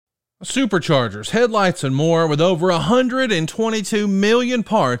Superchargers, headlights, and more. With over 122 million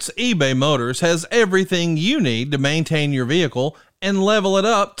parts, eBay Motors has everything you need to maintain your vehicle and level it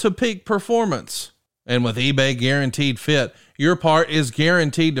up to peak performance. And with eBay Guaranteed Fit, your part is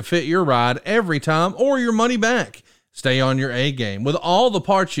guaranteed to fit your ride every time or your money back. Stay on your A game with all the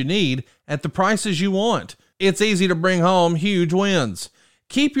parts you need at the prices you want. It's easy to bring home huge wins.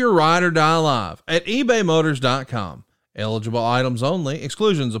 Keep your ride or die alive at ebaymotors.com. Eligible items only.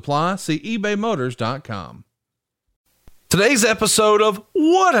 Exclusions apply. See ebaymotors.com. Today's episode of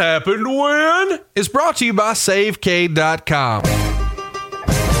What Happened When is brought to you by SaveCade.com.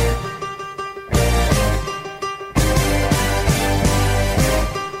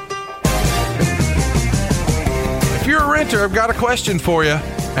 If you're a renter, I've got a question for you.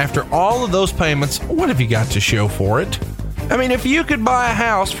 After all of those payments, what have you got to show for it? I mean, if you could buy a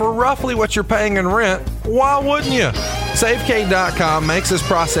house for roughly what you're paying in rent, why wouldn't you? SaveCade.com makes this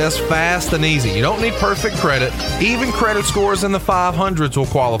process fast and easy. You don't need perfect credit. Even credit scores in the 500s will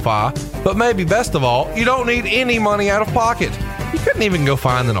qualify. But maybe best of all, you don't need any money out of pocket. You couldn't even go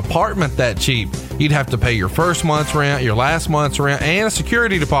find an apartment that cheap. You'd have to pay your first month's rent, your last month's rent, and a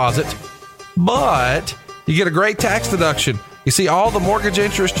security deposit. But you get a great tax deduction. You see, all the mortgage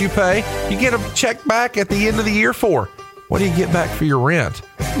interest you pay, you get a check back at the end of the year for. What do you get back for your rent?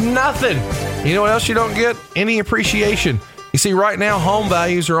 Nothing. You know what else you don't get? Any appreciation. You see, right now, home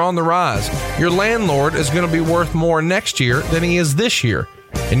values are on the rise. Your landlord is going to be worth more next year than he is this year,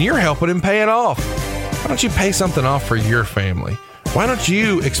 and you're helping him pay it off. Why don't you pay something off for your family? Why don't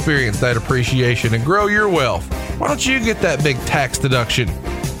you experience that appreciation and grow your wealth? Why don't you get that big tax deduction?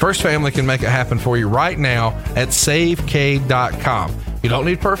 First Family can make it happen for you right now at SaveCade.com. You don't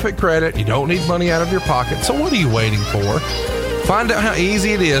need perfect credit. You don't need money out of your pocket. So what are you waiting for? Find out how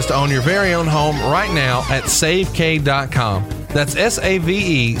easy it is to own your very own home right now at SaveCade.com. That's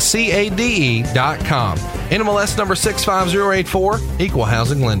SaveCade.com. NMLS number 65084, Equal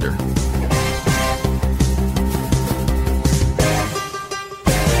Housing Lender.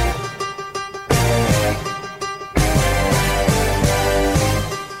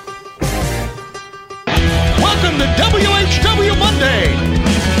 Welcome to WHW Monday.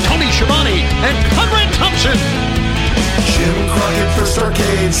 Tony Schiavone and Conrad Thompson. Jim Crockett First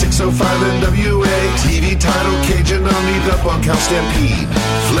Arcade, 605 NWA. TV title, Cajun Omni, The Bunkhouse Stampede.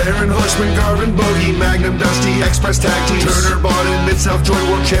 Flair and Horseman, Garvin, Bogey, Magnum, Dusty, Express Tag Team. Turner, Bond, and Mid-South Joint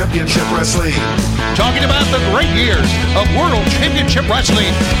World Championship Wrestling. Talking about the great years of World Championship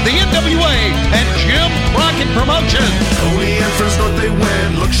Wrestling, the NWA, and Jim Crockett Promotions. Tony and Friends North they win.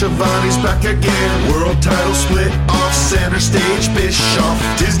 Look, Shivani's back again. World title split off center stage. Bischoff,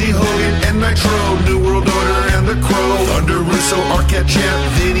 Disney, Hogan, and Nitro. New World Order and The Crow. Thunder, Russo, Arquette, Champ,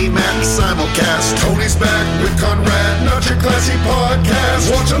 Vinnie, Matt, simulcast. Tony's back with Conrad, not your classy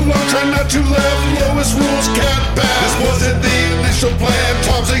podcast. Watch along, try not to laugh. Lowest rules can't pass. This wasn't the initial plan.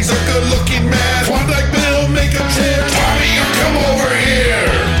 Tom Zigg's a good-looking man. Klondike Bill, make a chant. Tommy, you come over here.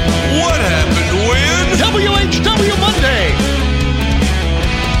 What happened when? WHW Monday.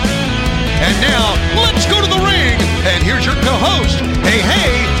 And now, let's go to the ring. And here's your co-host.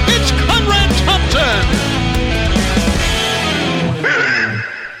 Hey, it's Conrad Thompson.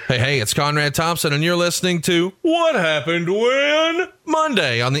 Hey, it's Conrad Thompson, and you're listening to What Happened When?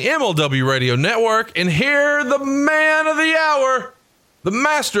 Monday on the MLW Radio Network. And here, the man of the hour, the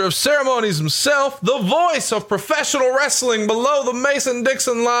master of ceremonies himself, the voice of professional wrestling below the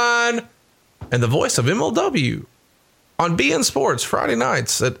Mason-Dixon line, and the voice of MLW on BN Sports Friday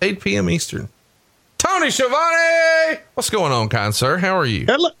nights at 8 p.m. Eastern. Tony Schiavone! What's going on, kind sir? How are you?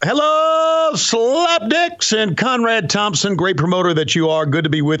 Hello, Slapdicks and Conrad Thompson, great promoter that you are. Good to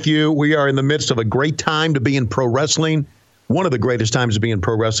be with you. We are in the midst of a great time to be in pro wrestling, one of the greatest times to be in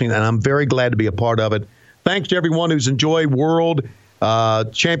pro wrestling, and I'm very glad to be a part of it. Thanks to everyone who's enjoyed World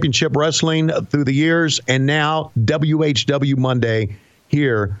Championship Wrestling through the years, and now WHW Monday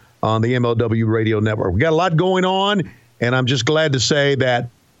here on the MLW Radio Network. We got a lot going on, and I'm just glad to say that,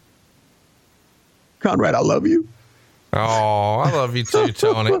 Conrad, I love you. Oh, I love you too,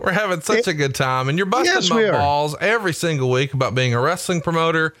 Tony. We're having such a good time, and you're busting my balls every single week about being a wrestling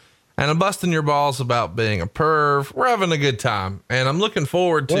promoter, and I'm busting your balls about being a perv. We're having a good time, and I'm looking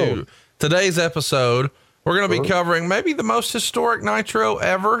forward to today's episode. We're going to be covering maybe the most historic Nitro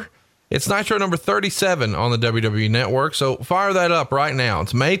ever. It's Nitro number 37 on the WWE Network, so fire that up right now.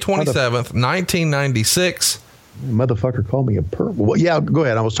 It's May 27th, 1996. Motherfucker called me a perv. Well, yeah, go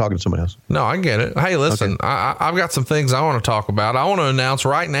ahead. I was talking to someone else. No, I get it. Hey, listen, okay. I've got some things I want to talk about. I want to announce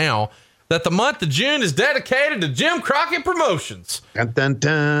right now that the month of June is dedicated to Jim Crockett Promotions. Dun, dun,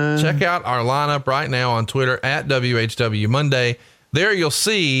 dun. Check out our lineup right now on Twitter at WHW Monday. There you'll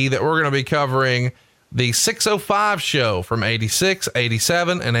see that we're going to be covering the 605 show from 86,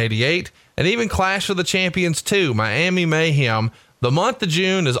 87, and 88, and even Clash of the Champions 2, Miami Mayhem. The month of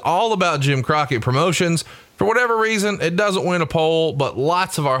June is all about Jim Crockett Promotions. For whatever reason, it doesn't win a poll, but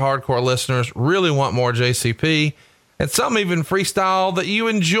lots of our hardcore listeners really want more JCP, and some even freestyle that you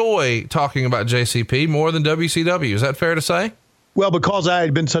enjoy talking about JCP more than WCW. Is that fair to say? Well, because I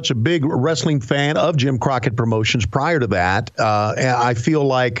had been such a big wrestling fan of Jim Crockett Promotions prior to that, I feel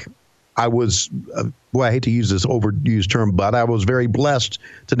like I was, I hate to use this overused term, but I was very blessed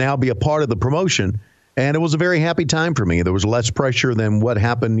to now be a part of the promotion. And it was a very happy time for me. There was less pressure than what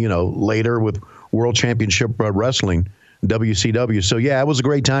happened, later with World Championship Wrestling, WCW. So, yeah, it was a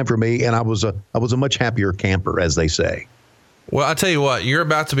great time for me. And I was a much happier camper, as they say. Well, I tell you what, you're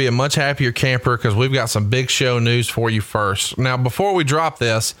about to be a much happier camper because we've got some big show news for you first. Now, before we drop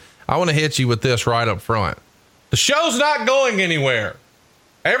this, I want to hit you with this right up front. The show's not going anywhere.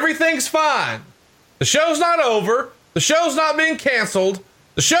 Everything's fine. The show's not over. The show's not being canceled.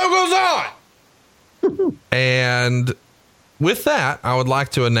 The show goes on. And with that, I would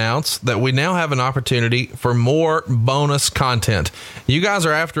like to announce that we now have an opportunity for more bonus content. You guys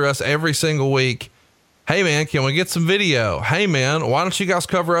are after us every single week. Hey, man, can we get some video? Hey, man, why don't you guys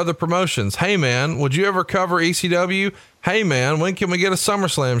cover other promotions? Hey, man, would you ever cover ECW? Hey, man, when can we get a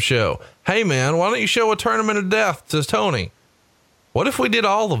SummerSlam show? Hey, man, why don't you show a Tournament of Death to Tony? What if we did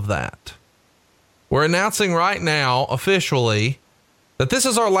all of that? We're announcing right now, officially, that this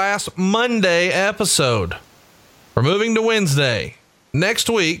is our last Monday episode. We're moving to Wednesday. Next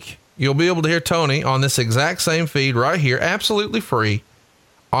week, you'll be able to hear Tony on this exact same feed right here, absolutely free,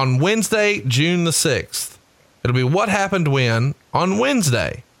 on Wednesday, June the 6th. It'll be What Happened When on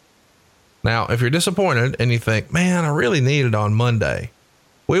Wednesday. Now, if you're disappointed and you think, man, I really need it on Monday,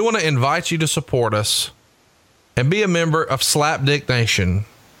 we want to invite you to support us and be a member of Slapdick Nation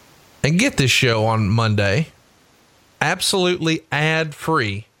and get this show on Monday absolutely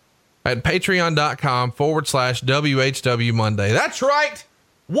ad-free at patreon.com/WHW Monday. That's right.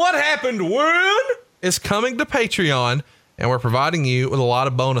 What Happened When is coming to Patreon, and we're providing you with a lot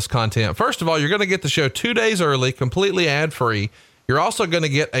of bonus content. First of all, you're going to get the show 2 days early, completely ad-free. You're also going to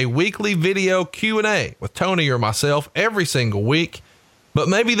get a weekly video Q&A with Tony or myself every single week. But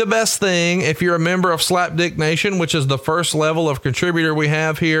maybe the best thing, if you're a member of Slapdick Nation, which is the first level of contributor we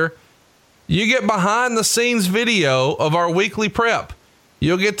have here, you get behind the scenes video of our weekly prep.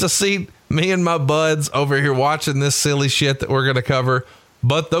 You'll get to see me and my buds over here watching this silly shit that we're going to cover.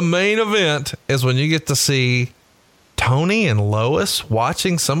 But the main event is when you get to see Tony and Lois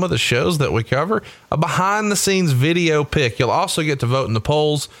watching some of the shows that we cover, a behind the scenes video pick. You'll also get to vote in the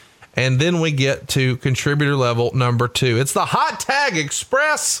polls. And then we get to contributor level number 2. It's the Hot Tag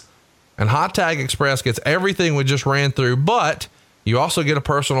Express. And Hot Tag Express gets everything we just ran through, but you also get a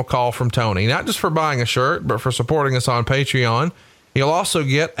personal call from Tony, not just for buying a shirt, but for supporting us on Patreon. You'll also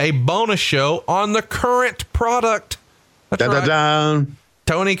get a bonus show on the current product. That's right.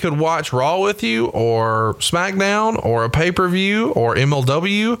 Tony could watch Raw with you, or SmackDown, or a pay-per-view, or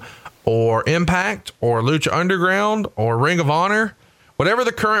MLW, or Impact, or Lucha Underground, or Ring of Honor. Whatever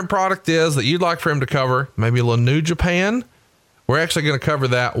the current product is that you'd like for him to cover, maybe a little New Japan, we're actually going to cover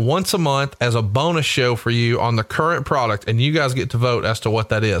that once a month as a bonus show for you on the current product, and you guys get to vote as to what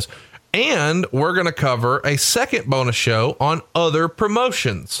that is. And we're going to cover a second bonus show on other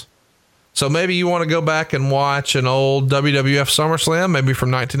promotions. So maybe you want to go back and watch an old WWF SummerSlam, maybe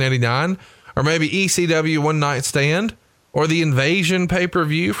from 1989, or maybe ECW One Night Stand, or the Invasion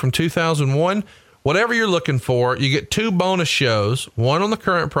pay-per-view from 2001. Whatever you're looking for, you get 2 bonus shows, one on the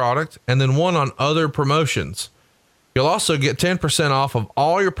current product and then one on other promotions. You'll also get 10% off of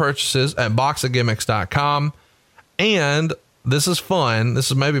all your purchases at boxofgimmicks.com. And this is fun.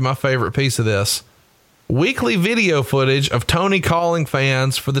 This is maybe my favorite piece of this. Weekly video footage of Tony calling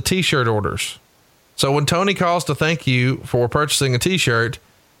fans for the t-shirt orders. So when Tony calls to thank you for purchasing a t-shirt,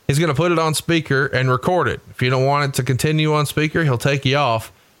 he's going to put it on speaker and record it. If you don't want it to continue on speaker, he'll take you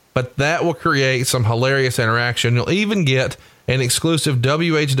off. But that will create some hilarious interaction. You'll even get an exclusive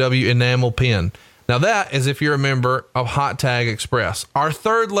WHW enamel pin. Now that is if you're a member of Hot Tag Express. Our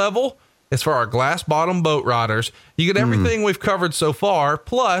third level is for our glass bottom boat riders. You get everything we've covered so far,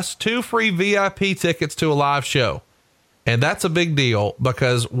 plus 2 free VIP tickets to a live show. And that's a big deal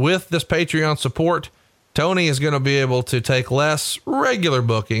because with this Patreon support, Tony is going to be able to take less regular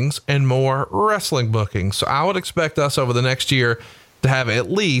bookings and more wrestling bookings. So I would expect us over the next year to have at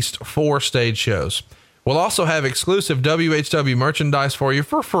least 4 stage shows. We'll also have exclusive WHW merchandise for you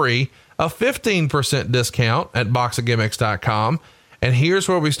for free, a 15% discount at boxofgimmicks.com. And here's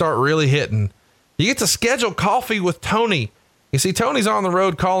where we start really hitting. You get to schedule coffee with Tony You see, Tony's on the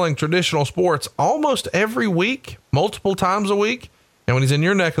road calling traditional sports almost every week, multiple times a week. And when he's in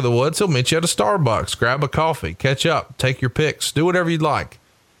your neck of the woods, he'll meet you at a Starbucks, grab a coffee, catch up, take your picks, do whatever you'd like.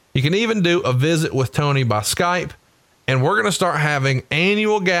 You can even do a visit with Tony by Skype. And we're going to start having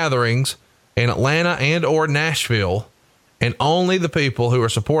annual gatherings in Atlanta and or Nashville. And only the people who are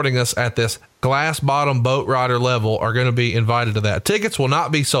supporting us at this glass bottom boat rider level are going to be invited to that. Tickets will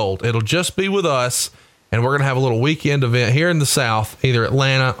not be sold. It'll just be with us. And we're going to have a little weekend event here in the South, either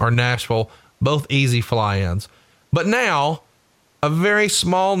Atlanta or Nashville, both easy fly-ins. But now, a very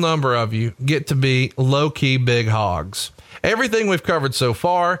small number of you get to be low-key big hogs. Everything we've covered so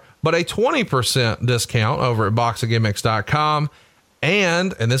far, but a 20% discount over at boxofgimmicks.com.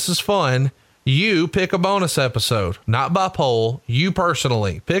 And this is fun, you pick a bonus episode, not by poll, you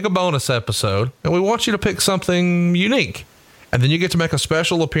personally pick a bonus episode, and we want you to pick something unique. And then you get to make a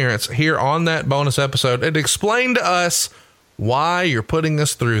special appearance here on that bonus episode and explain to us why you're putting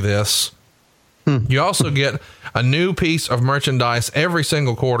us through this. You also get a new piece of merchandise every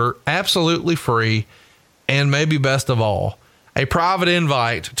single quarter, absolutely free. And maybe best of all, a private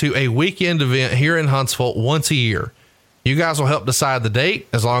invite to a weekend event here in Huntsville once a year. You guys will help decide the date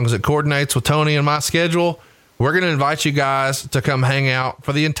as long as it coordinates with Tony and my schedule. We're going to invite you guys to come hang out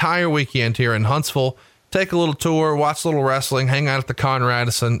for the entire weekend here in Huntsville. Take a little tour, watch a little wrestling, hang out at the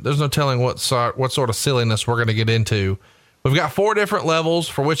Conradison. There's no telling what sort of silliness we're going to get into. We've got 4 different levels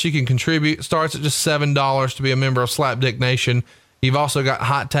for which you can contribute. It starts at just $7 to be a member of Slapdick Nation. You've also got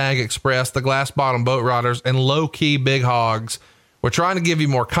Hot Tag Express, the Glass Bottom Boat Riders, and Low Key Big Hogs. We're trying to give you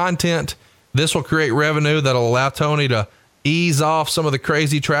more content. This will create revenue that'll allow Tony to ease off some of the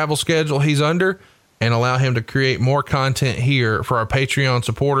crazy travel schedule he's under and allow him to create more content here for our Patreon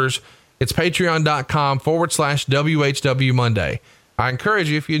supporters. It's patreon.com/WHW Monday. I encourage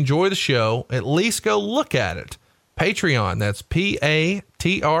you, if you enjoy the show, at least go look at it. Patreon, that's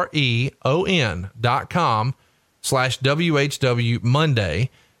patreon.com/WHW Monday,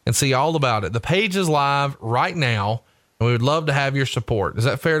 and see all about it. The page is live right now, and we would love to have your support. Is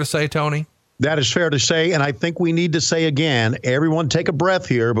that fair to say, Tony? That is fair to say. And I think we need to say again, everyone take a breath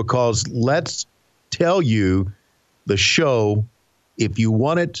here, because let's tell you the show, if you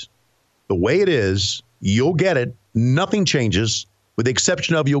want it the way it is, you'll get it. Nothing changes, with the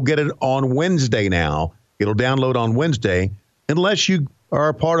exception of you'll get it on Wednesday now. It'll download on Wednesday. Unless you are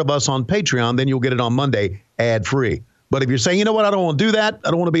a part of us on Patreon, then you'll get it on Monday ad-free. But if you're saying, you know what, I don't want to do that, I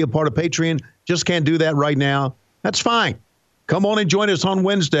don't want to be a part of Patreon, just can't do that right now, that's fine. Come on and join us on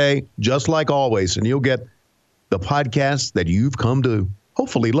Wednesday, just like always, and you'll get the podcast that you've come to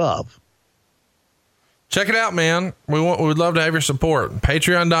hopefully love. Check it out, man. We would love to have your support.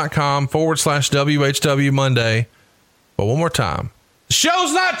 Patreon.com/WHW Monday. But one more time, the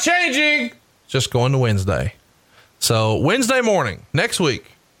show's not changing. It's just going to Wednesday. So Wednesday morning, next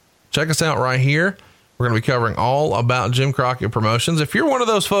week, check us out right here. We're going to be covering all about Jim Crockett Promotions. If you're one of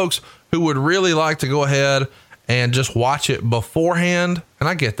those folks who would really like to go ahead and just watch it beforehand, and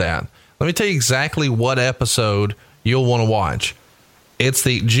I get that, let me tell you exactly what episode you'll want to watch. It's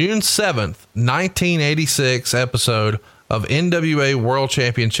the June 7th, 1986 episode of NWA World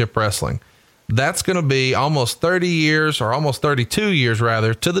Championship Wrestling. That's going to be almost 30 years, or almost 32 years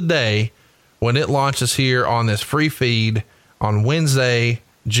rather, to the day when it launches here on this free feed on Wednesday,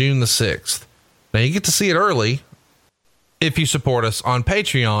 June the 6th. Now you get to see it early if you support us on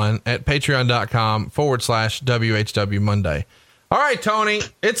Patreon at patreon.com/WHW Monday. All right, Tony,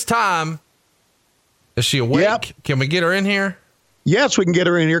 it's time. Is she awake? Yep. Can we get her in here? Yes, we can get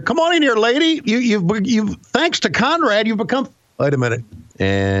her in here. Come on in here, lady. You've thanks to Conrad, you've become. Wait a minute.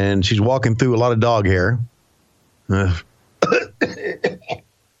 And she's walking through a lot of dog hair. All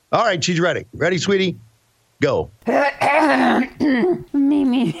right, she's ready. Ready, sweetie? Go.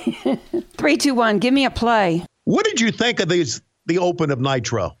 Mimi. 3, 2, 1. Give me a play. What did you think of the open of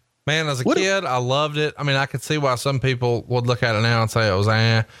Nitro? Man, as a kid, I loved it. I mean, I could see why some people would look at it now and say it was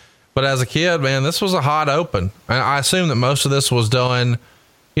but as a kid, man, this was a hot open. I assume that most of this was done,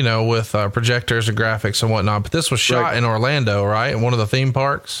 with projectors and graphics and whatnot, but this was shot in Orlando, right? In one of the theme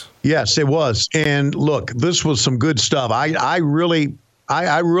parks. Yes, it was. And look, this was some good stuff. I really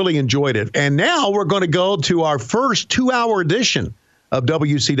enjoyed it. And now we're going to go to our first 2-hour edition of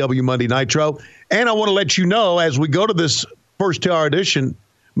WCW Monday Nitro. And I want to let you know, as we go to this first 2-hour edition,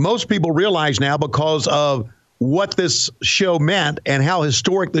 most people realize now, because of what this show meant and how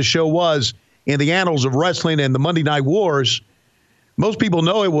historic the show was in the annals of wrestling and the Monday Night Wars, most people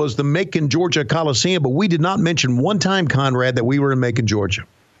know it was the Macon, Georgia Coliseum, but we did not mention one time, Conrad, that we were in Macon, Georgia.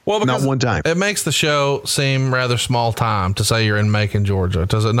 Well, not one time. It makes the show seem rather small time to say you're in Macon, Georgia.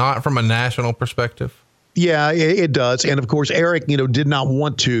 Does it not, from a national perspective? Yeah, it does. And of course, Eric, did not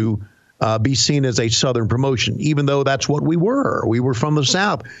want to be seen as a Southern promotion, even though that's what we were. We were from the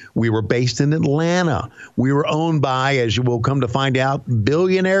South. We were based in Atlanta. We were owned by, as you will come to find out,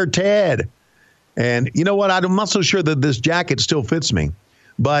 billionaire Ted. And you know what? I'm not so sure that this jacket still fits me,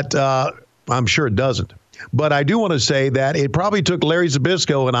 but I'm sure it doesn't. But I do want to say that it probably took Larry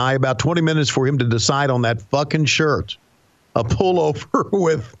Zbyszko and I about 20 minutes for him to decide on that fucking shirt, a pullover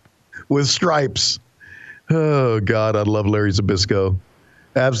with stripes. Oh, God, I love Larry Zbyszko.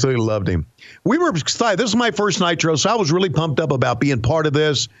 Absolutely loved him. We were excited. This is my first Nitro, so I was really pumped up about being part of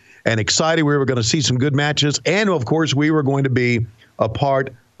this and excited we were going to see some good matches. And, of course, we were going to be a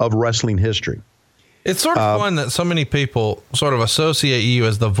part of wrestling history. It's sort of fun that so many people sort of associate you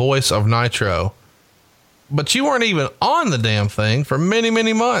as the voice of Nitro, but you weren't even on the damn thing for many,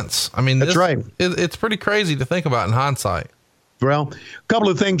 many months. I mean, that's right. It's pretty crazy to think about in hindsight. Well, a couple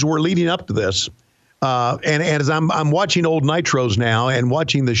of things were leading up to this. And as I'm watching old Nitros now and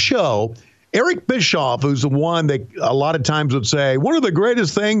watching the show, Eric Bischoff, who's the one that a lot of times would say, one of the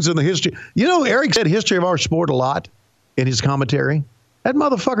greatest things in the history. Eric said history of our sport a lot in his commentary. That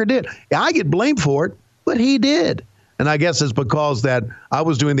motherfucker did. I get blamed for it, but he did. And I guess it's because that I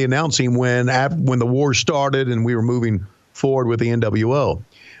was doing the announcing when the war started and we were moving forward with the NWO.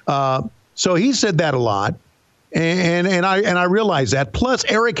 So he said that a lot. And I realized that. Plus,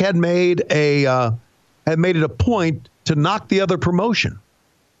 Eric had made it a point to knock the other promotion.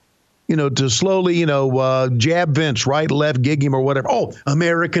 To slowly, jab Vince, right, left, gig him or whatever. Oh,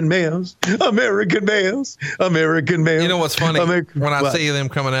 American males. You know what's funny? When I see them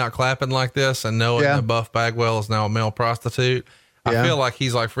coming out clapping like this and knowing that Buff Bagwell is now a male prostitute, I feel like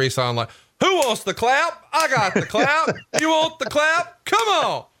he's like freestyling like, who wants the clap? I got the clap. You want the clap? Come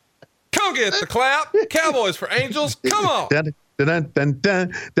on. Come get the clap. Cowboys for Angels. Come on. Dun, dun, dun,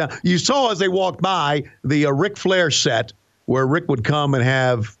 dun, dun. You saw as they walked by the Ric Flair set where Rick would come and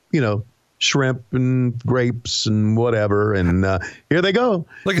have, shrimp and grapes and whatever. And here they go.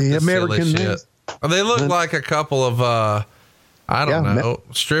 Look at this American shit. They look like a couple of, I don't know,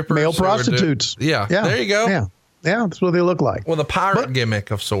 strippers. Male prostitutes. Yeah. There you go. Yeah. That's what they look like. With a pirate gimmick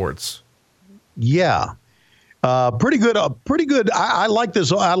of sorts. Yeah. Pretty good. I like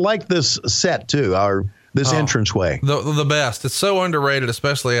this. I like this set too. This entranceway. The best. It's so underrated,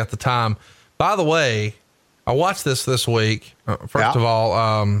 especially at the time. By the way, I watched this week. First of all,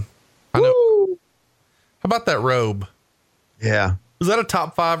 I know. How about that robe? Yeah. Was that a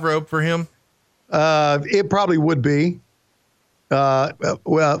top 5 robe for him? It probably would be.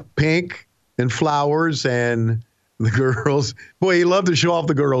 Well, pink and flowers and the girls. Boy, he loved to show off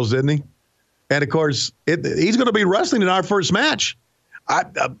the girls, didn't he? And of course, he's going to be wrestling in our first match. I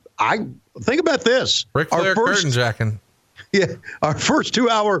think about this. Ric Flair curtain jacking. Yeah, our first 2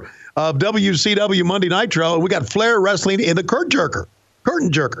 hour of WCW Monday Nitro, and we got Flair wrestling in the curtain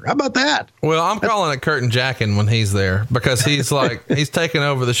jerker. How about that? Well, I'm calling it curtain jacking when he's there because he's like he's taking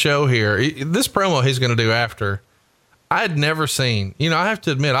over the show here. This promo he's going to do after, I had never seen. I have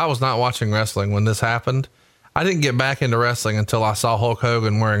to admit, I was not watching wrestling when this happened. I didn't get back into wrestling until I saw Hulk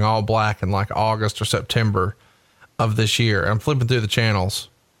Hogan wearing all black in like August or September of this year. I'm flipping through the channels.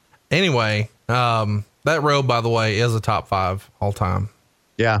 Anyway, that robe, by the way, is a top 5 all time.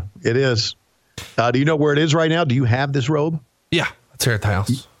 Yeah, it is. Do you know where it is right now? Do you have this robe? Yeah, it's here at the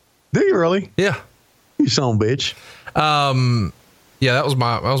house. Do you really? Yeah. You son of a bitch. Yeah, that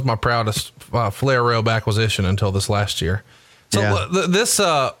was my proudest Flair robe acquisition until this last year. So this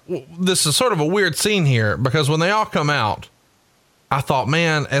is sort of a weird scene here because when they all come out, I thought,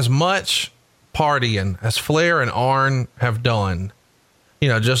 man, as much partying as Flair and Arn have done,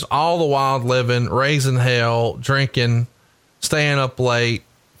 just all the wild living, raising hell, drinking, staying up late,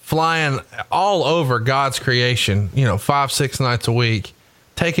 flying all over God's creation, 5-6 nights a week,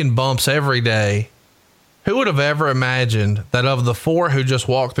 taking bumps every day. Who would have ever imagined that of the 4 who just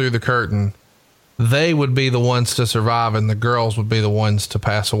walked through the curtain, they would be the ones to survive and the girls would be the ones to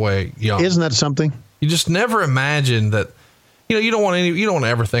pass away young? Isn't that something? You just never imagined that, you don't want to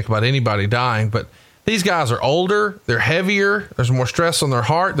ever think about anybody dying, but these guys are older, they're heavier, there's more stress on their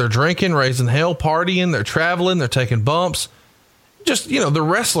heart, they're drinking, raising hell, partying, they're traveling, they're taking bumps. Just, the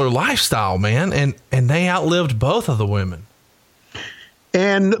wrestler lifestyle, man. And they outlived both of the women.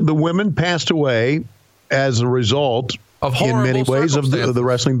 And the women passed away as a result of in many ways of the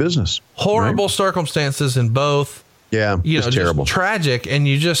wrestling business. Horrible circumstances in both. Yeah, it's terrible. Just tragic. And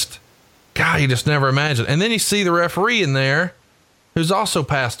you just never imagine. And then you see the referee in there who's also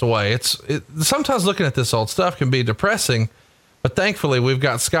passed away. Sometimes looking at this old stuff can be depressing, but thankfully we've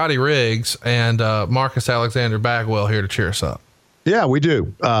got Scotty Riggs and Marcus Alexander Bagwell here to cheer us up. Yeah, we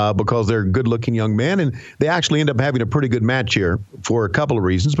do, because they're good-looking young men, and they actually end up having a pretty good match here for a couple of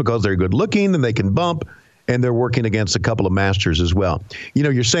reasons, because they're good-looking and they can bump, and they're working against a couple of masters as well. You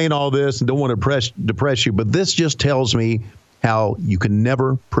know, you're saying all this and don't want to depress you, but this just tells me how you can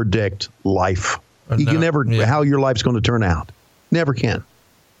never predict life. You can never how your life's going to turn out. Never can.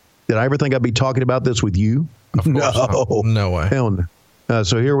 Did I ever think I'd be talking about this with you? Of course not. No way. Hell no.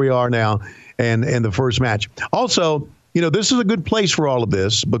 So here we are now, and the first match. Also, you know, this is a good place for all of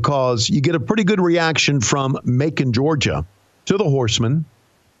this because you get a pretty good reaction from Macon, Georgia, to the Horsemen.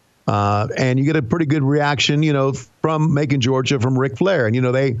 And you get a pretty good reaction, you know, from Macon, Georgia, from Ric Flair. And, you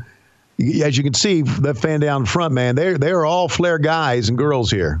know, they, as you can see, that fan down front, man, they're all Flair guys and girls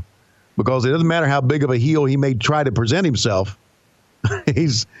here because it doesn't matter how big of a heel he may try to present himself.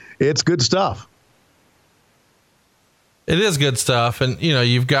 It's good stuff. It is good stuff. And, you know,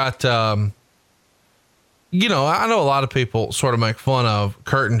 you've got, you know, I know a lot of people sort of make fun of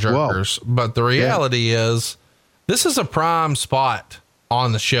curtain jerkers, but the reality is this is a prime spot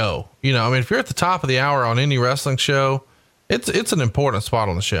on the show. You know, I mean, if you're at the top of the hour on any wrestling show, it's an important spot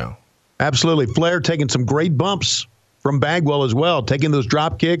on the show. Absolutely. Flair taking some great bumps from Bagwell as well, taking those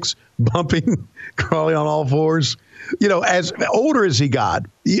drop kicks, bumping, crawling on all fours. You know, as older as he got,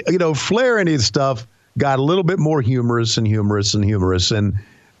 you know, Flair and his stuff got a little bit more humorous. And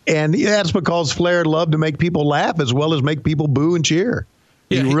that's because Flair loved to make people laugh as well as make people boo and cheer.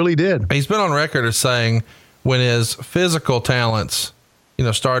 Yeah, he really did. He's been on record as saying when his physical talents, you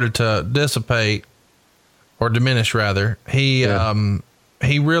know, started to dissipate or diminish rather, he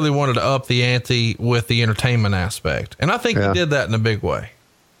really wanted to up the ante with the entertainment aspect. And I think he did that in a big way.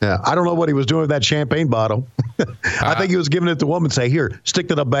 Yeah. I don't know what he was doing with that champagne bottle. I think he was giving it to the woman, say, here, stick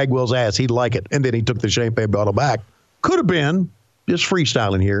that up Bagwell's ass. He'd like it. And then he took the champagne bottle back. Could have been. Just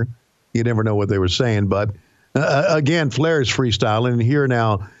freestyling here. You never know what they were saying. But again, Flair is freestyling. And here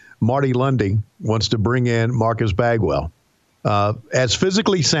now, Marty Lundy wants to bring in Marcus Bagwell. As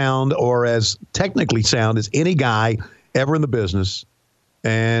physically sound or as technically sound as any guy ever in the business.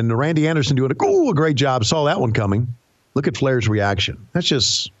 And Randy Anderson doing a great job. Saw that one coming. Look at Flair's reaction. That's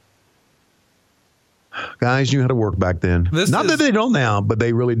just... Guys knew how to work back then. Not that they don't now, but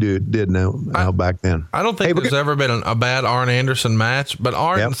they really did know how back then. I don't think there's ever been a bad Arn Anderson match, but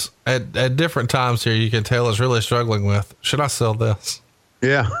Arn's at different times here, you can tell is really struggling with, should I sell this?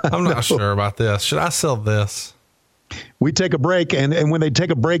 Yeah. I'm not sure about this. Should I sell this? We take a break, and when they take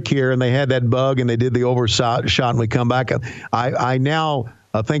a break here and they had that bug and they did the overshot and we come back, I now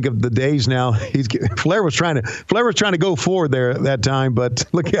think of the days now. Flair was trying to go forward there at that time, but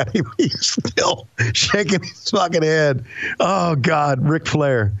look at him. He's still shaking his fucking head. Oh, God, Ric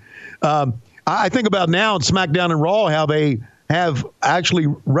Flair. I think about now in SmackDown and Raw how they have actually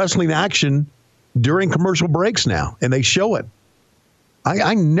wrestling action during commercial breaks now, and they show it.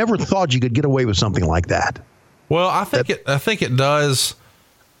 I never thought you could get away with something like that. Well, I think it does.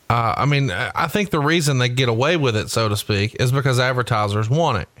 I mean, I think the reason they get away with it, so to speak, is because advertisers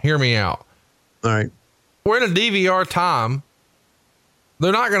want it. Hear me out. All right. We're in a DVR time.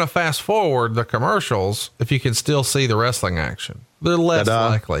 They're not going to fast forward the commercials if you can still see the wrestling action. They're less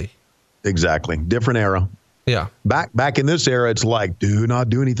likely. Exactly. Different era. Yeah. Back in this era, it's like, do not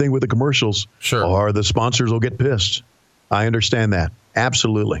do anything with the commercials. Sure. Or the sponsors will get pissed. I understand that.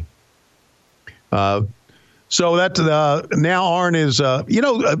 Absolutely. So that now Arn is, of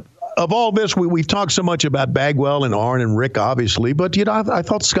all this, we've talked so much about Bagwell and Arn and Rick, obviously, but, you know, I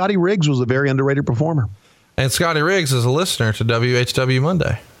thought Scotty Riggs was a very underrated performer. And Scotty Riggs is a listener to WHW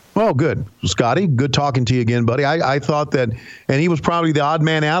Monday. Oh, good. Scotty, good talking to you again, buddy. I thought that, and he was probably the odd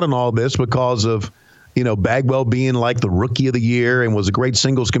man out in all this because of, you know, Bagwell being like the rookie of the year and was a great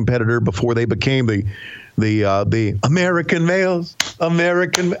singles competitor before they became the American males.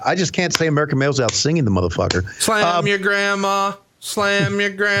 I just can't say American males without singing the motherfucker. Slam your grandma. Slam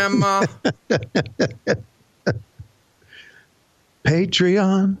your grandma.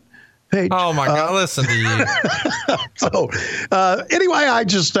 Patreon. Oh my God! Listen to you. So anyway, I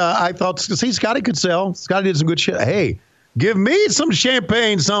thought, see, Scotty could sell. Scotty did some good shit. Hey, give me some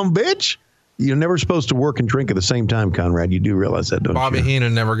champagne, some bitch. You're never supposed to work and drink at the same time, Conrad. You do realize that, don't you? Bobby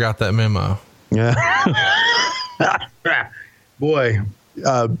Heenan never got that memo. Yeah. Boy.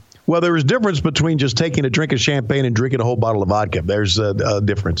 Well, there was a difference between just taking a drink of champagne and drinking a whole bottle of vodka. There's a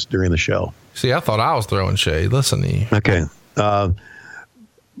difference during the show. See, I thought I was throwing shade. Listen to you. Okay.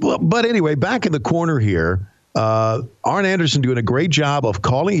 But anyway, back in the corner here, Arn Anderson doing a great job of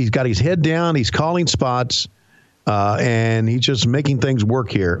calling. He's got his head down. He's calling spots. And he's just making things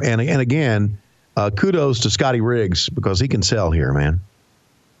work here. And again, kudos to Scotty Riggs because he can sell here, man.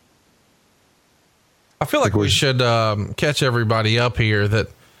 I feel like we should catch everybody up here that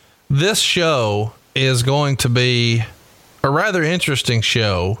this show is going to be a rather interesting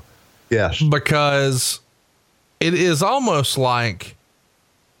show. Yes. Because it is almost like,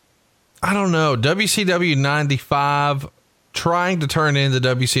 I don't know, WCW 95 trying to turn into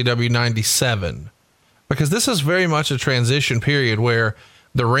WCW 97. Because this is very much a transition period where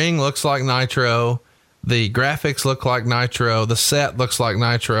the ring looks like Nitro, the graphics look like Nitro, the set looks like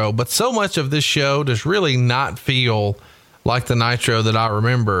Nitro, but so much of this show does really not feel like the Nitro that I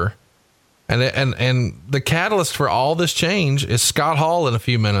remember. And the catalyst for all this change is Scott Hall in a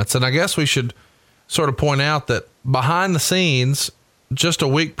few minutes. And I guess we should sort of point out that behind the scenes, just a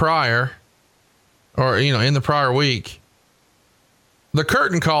week prior, or, in the prior week, the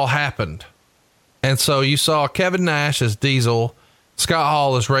curtain call happened. And so you saw Kevin Nash as Diesel, Scott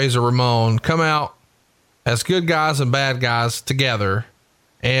Hall as Razor Ramon come out as good guys and bad guys together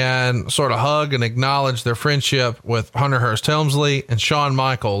and sort of hug and acknowledge their friendship with Hunter Hearst Helmsley and Shawn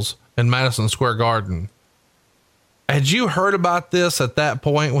Michaels in Madison Square Garden. Had you heard about this at that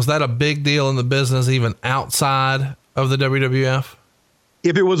point? Was that a big deal in the business, even outside of the WWF?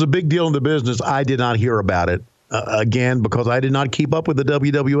 If it was a big deal in the business, I did not hear about it. Again, because I did not keep up with the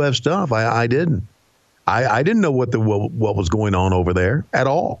WWF stuff. I didn't. I didn't know what was going on over there at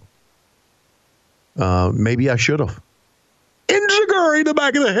all. Maybe I should have. Enziguri in the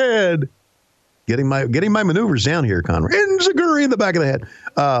back of the head. Getting my maneuvers down here, Conrad. Enziguri in the back of the head.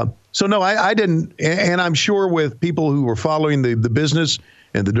 So no, I didn't. And I'm sure with people who were following the business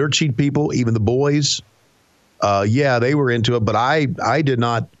and the dirt sheet people, even the boys, they were into it. But I did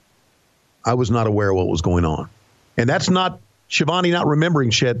not. I was not aware of what was going on. And that's not Shivani not remembering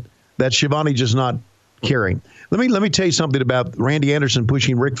shit. That's Shivani just not caring. Let me tell you something about Randy Anderson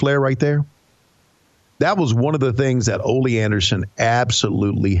pushing Ric Flair right there. That was one of the things that Ole Anderson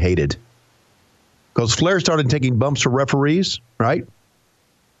absolutely hated. Because Flair started taking bumps for referees, right?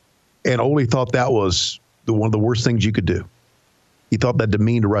 And Ole thought that was one of the worst things you could do. He thought that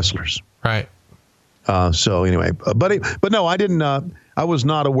demeaned wrestlers. Right. So anyway, but no, I didn't. I was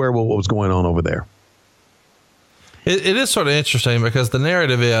not aware of what was going on over there. It is sort of interesting because the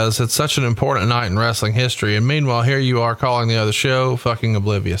narrative is it's such an important night in wrestling history. And meanwhile, here you are calling the other show fucking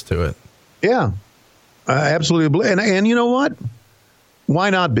oblivious to it. Yeah, absolutely. And you know what?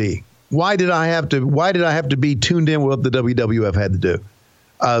 Why not be? Why did I have to be tuned in with what the WWF had to do?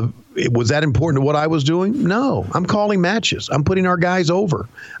 Was that important to what I was doing? No, I'm calling matches. I'm putting our guys over.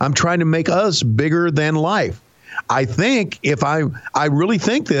 I'm trying to make us bigger than life. I think if I really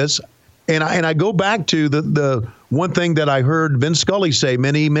think this, and I go back to the one thing that I heard Vince Scully say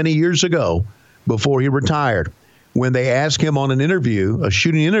many, many years ago before he retired, when they asked him on an interview, a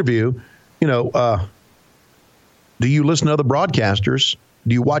shooting interview, do you listen to other broadcasters?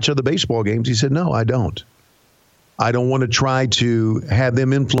 Do you watch other baseball games? He said, no, I don't. I don't want to try to have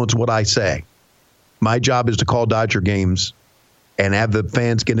them influence what I say. My job is to call Dodger games and have the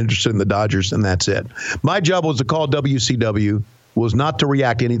fans get interested in the Dodgers, and that's it. My job was to call WCW, was not to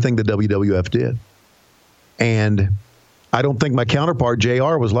react to anything the WWF did. And I don't think my counterpart,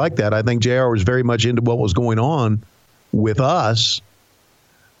 JR, was like that. I think JR was very much into what was going on with us.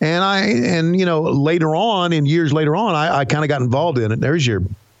 And later on, in years later on, I kind of got involved in it. There's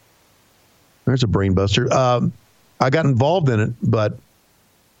a brain buster. I got involved in it,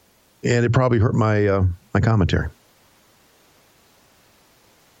 and it probably hurt my commentary.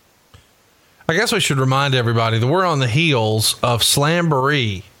 I guess we should remind everybody that we're on the heels of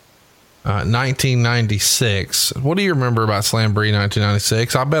Slamboree 1996. What do you remember about Slamboree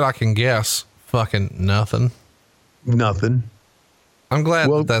 1996? I bet I can guess fucking nothing. Nothing. I'm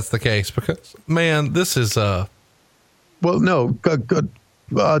glad that's the case because, man, this is Well, no,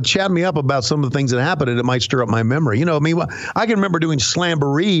 chat me up about some of the things that happened, and it might stir up my memory. I can remember doing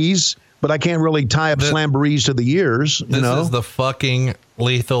Slamborees, but I can't really tie up Slamborees to the years. This is the fucking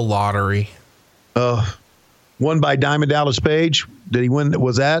Lethal Lottery. Won by Diamond Dallas Page. Did he win?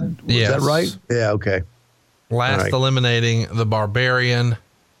 Was that right? Yeah. Okay. Last eliminating the Barbarian.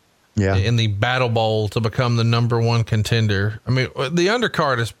 Yeah. In the Battle Bowl to become the #1 contender. I mean, the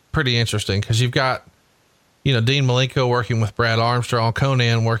undercard is pretty interesting because you've got, Dean Malenko working with Brad Armstrong,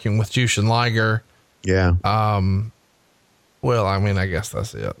 Conan working with Jushin Liger. Yeah. Well, I mean, I guess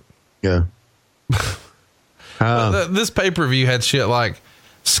that's it. Yeah. This pay-per-view had shit like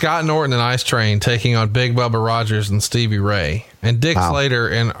Scott Norton and Ice Train taking on Big Bubba Rogers and Stevie Ray, and Dick Slater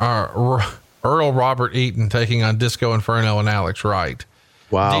and Earl Robert Eaton taking on Disco Inferno and Alex Wright.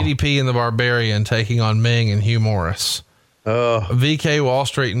 Wow. DDP and the Barbarian taking on Ming and Hugh Morris. VK Wall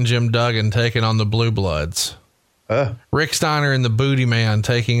Street and Jim Duggan taking on the Blue Bloods. Rick Steiner and the Booty Man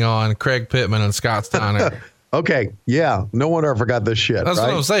taking on Craig Pittman and Scott Steiner. Okay. Yeah. No wonder I forgot this shit. That's right?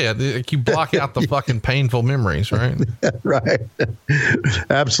 what I'm saying. You block out the fucking painful memories, right? Right.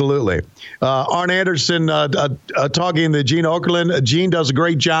 Absolutely. Arn Anderson talking to Gene Okerlund. Gene does a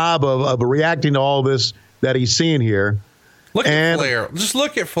great job of reacting to all this that he's seeing here. Look at Flair. Just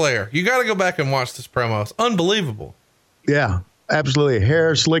look at Flair. You got to go back and watch this promo. It's unbelievable. Yeah, absolutely.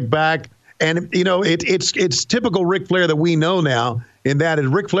 Hair slicked back. And, it's typical Ric Flair that we know now, in that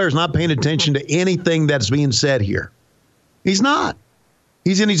Ric Flair is not paying attention to anything that's being said here. He's not.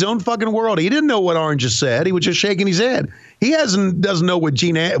 He's in his own fucking world. He didn't know what Orange just said. He was just shaking his head. He doesn't know what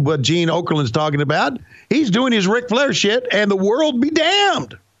Gene Okerlund's talking about. He's doing his Ric Flair shit, and the world be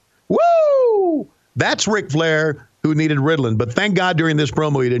damned. Woo! That's Ric Flair who needed Ritalin. But thank God during this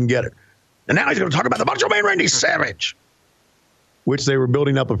promo he didn't get it. And now he's going to talk about the Macho Man Randy Savage, which they were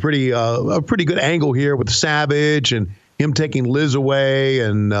building up a pretty good angle here with Savage and him taking Liz away,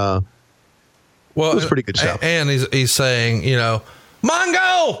 and it was pretty good stuff. And he's saying,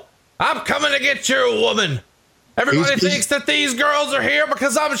 Mongo, I'm coming to get your woman. Everybody thinks that these girls are here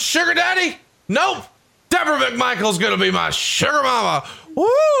because I'm a sugar daddy. Nope. Deborah McMichael's going to be my sugar mama.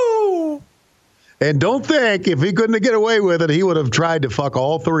 Woo! And don't think if he couldn't get away with it, he would have tried to fuck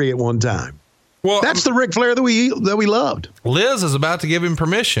all three at one time. Well, that's the Ric Flair that we loved. Liz is about to give him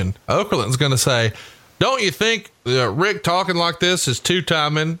permission. Okerlund's going to say, don't you think Rick talking like this is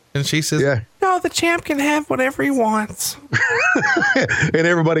two-timing? And she says, no, the champ can have whatever he wants. And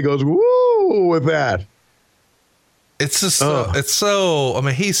everybody goes, woo, with that. It's just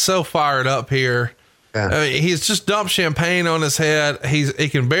he's so fired up here. Yeah. He's just dumped champagne on his head. He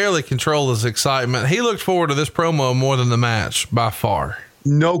can barely control his excitement. He looked forward to this promo more than the match by far.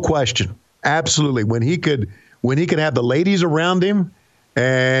 No question. Absolutely. When he could have the ladies around him,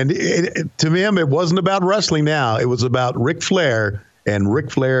 and to him, it wasn't about wrestling now. It was about Ric Flair, and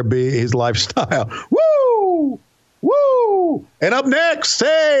Ric Flair be his lifestyle. Woo! Woo! And up next,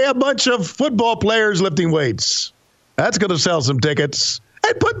 a bunch of football players lifting weights. That's going to sell some tickets.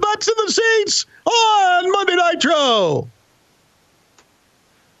 And put butts in the seats on Monday Nitro.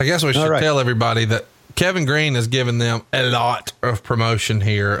 I guess we should tell everybody that Kevin Green has given them a lot of promotion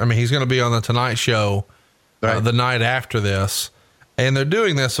here. I mean, he's going to be on the Tonight Show the night after this. And they're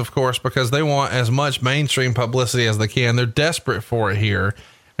doing this, of course, because they want as much mainstream publicity as they can. They're desperate for it here.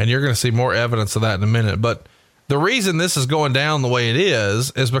 And you're going to see more evidence of that in a minute. But the reason this is going down the way it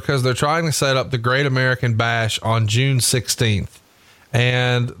is because they're trying to set up the Great American Bash on June 16th.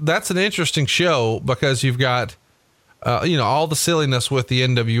 And that's an interesting show because you've got, all the silliness with the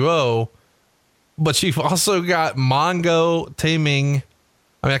NWO, but you've also got Mongo teaming.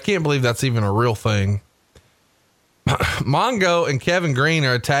 I mean, I can't believe that's even a real thing. Mongo and Kevin Green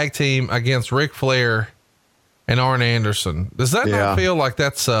are a tag team against Ric Flair and Arn Anderson. Does that not feel like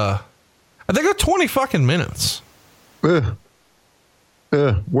that's, I think it's 20 fucking minutes. We're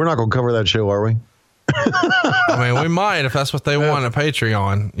not going to cover that show, are we? I mean, we might if that's what they want on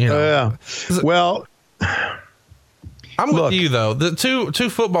Patreon. Yeah. Well, I'm with you though. The two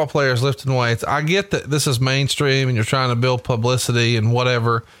football players lifting weights. I get that this is mainstream and you're trying to build publicity and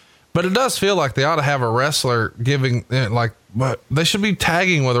whatever, but it does feel like they ought to have a wrestler giving but they should be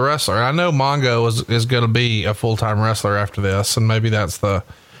tagging with a wrestler. I know Mongo is going to be a full-time wrestler after this, and maybe that's the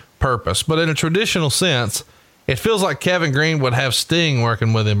purpose. But in a traditional sense, it feels like Kevin Green would have Sting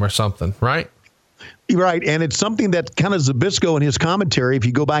working with him or something, right? Right, and it's something that kind of Zbyszko in his commentary, if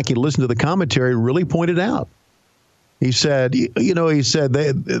you go back and listen to the commentary, really pointed out. He said,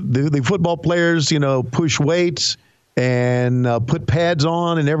 the football players, push weights and put pads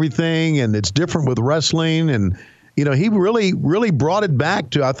on and everything, and it's different with wrestling. And, he really, really brought it back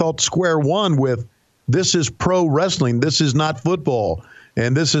to, I thought, square one with this is pro wrestling. This is not football,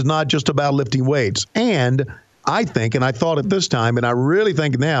 and this is not just about lifting weights. And I think, and I thought at this time, and I really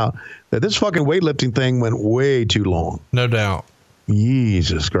think now, that this fucking weightlifting thing went way too long. No doubt.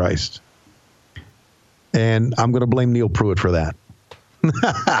 Jesus Christ. And I'm going to blame Neil Pruitt for that.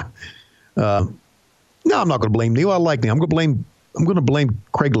 No, I'm not going to blame Neil. I like Neil. I'm going to blame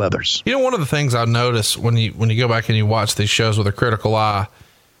Craig Leathers. One of the things I noticed when you go back and you watch these shows with a critical eye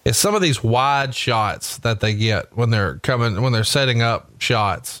is some of these wide shots that they get when they're setting up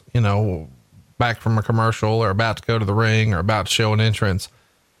shots, back from a commercial or about to go to the ring or about to show an entrance.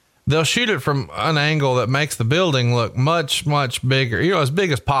 They'll shoot it from an angle that makes the building look much, much bigger, as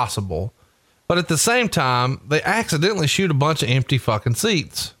big as possible. But at the same time, they accidentally shoot a bunch of empty fucking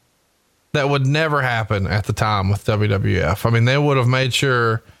seats. That would never happen at the time with WWF. I mean, they would have made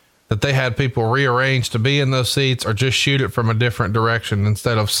sure that they had people rearranged to be in those seats or just shoot it from a different direction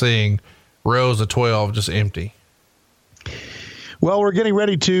instead of seeing rows of 12 just empty. Well, we're getting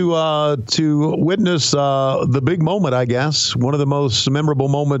ready to witness the big moment, I guess. One of the most memorable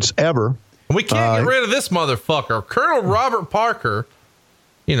moments ever. We can't get rid of this motherfucker. Colonel Robert Parker,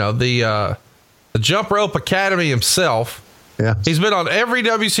 the Jump Rope Academy himself. Yeah. He's been on every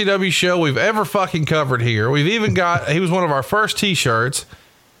WCW show we've ever fucking covered here. We've even he was one of our first T-shirts.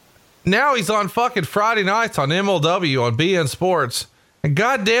 Now he's on fucking Friday nights on MLW on BN Sports. And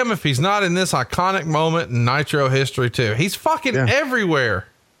goddamn if he's not in this iconic moment in Nitro history too. He's fucking everywhere.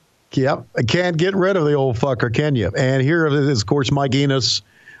 Yep. I can't get rid of the old fucker, can you? And here is, of course, Mike Enos.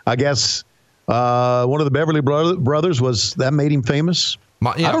 I guess one of the Beverly brothers that made him famous.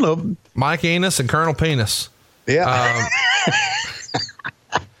 I don't know. Mike Enos and Colonel Penis. Yeah.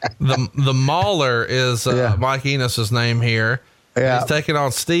 The Mauler is Mike Enos' name here. Yeah. He's taking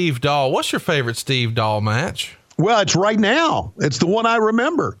on Steve Dahl. What's your favorite Steve Dahl match? Well, it's right now. It's the one I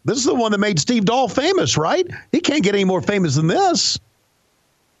remember. This is the one that made Steve Dahl famous, right? He can't get any more famous than this.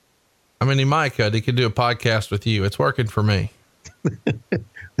 I mean, he might could. He could do a podcast with you. It's working for me.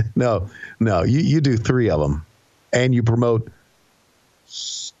 No. You do 3 of them, and you promote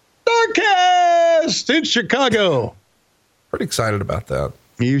Starcast in Chicago. Pretty excited about that.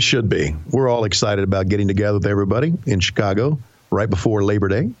 You should be. We're all excited about getting together with everybody in Chicago right before Labor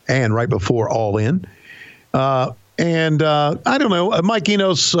Day and right before All In. I don't know. Mike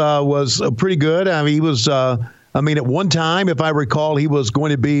Enos was pretty good. I mean, he was. At one time, if I recall, he was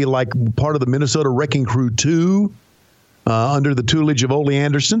going to be like part of the Minnesota Wrecking Crew 2 under the tutelage of Ole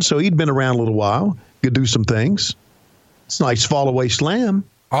Anderson. So he'd been around a little while. Could do some things. It's a nice fall away slam.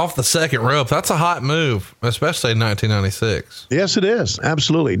 Off the second rope. That's a hot move, especially in 1996. Yes, it is.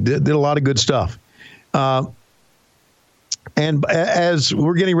 Absolutely. Did a lot of good stuff. And as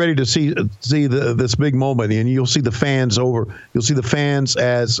we're getting ready to see this big moment, and you'll see the fans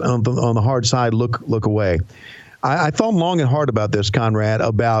as on the hard side look away. I thought long and hard about this, Conrad,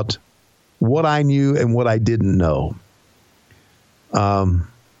 about what I knew and what I didn't know.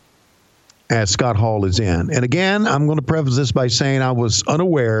 As Scott Hall is in. And again, I'm going to preface this by saying I was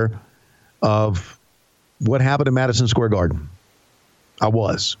unaware of what happened in Madison Square Garden. I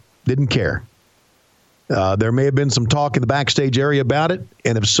didn't care. There may have been some talk in the backstage area about it,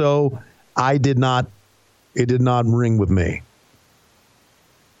 and if so, it did not ring with me.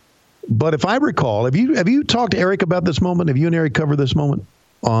 But if I recall, have you talked to Eric about this moment? Have you and Eric covered this moment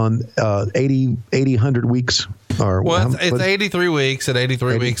on 80, 100 weeks? It's 83 weeks at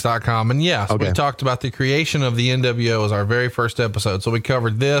 83weeks.com. And yes, we talked about the creation of the NWO as our very first episode. So we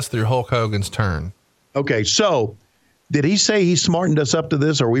covered this through Hulk Hogan's turn. Okay. So did he say he smartened us up to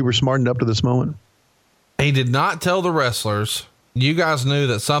this, or we were smartened up to this moment? He did not tell the wrestlers. You guys knew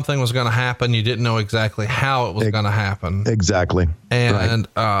that something was going to happen. You didn't know exactly how it was going to happen. Exactly. And,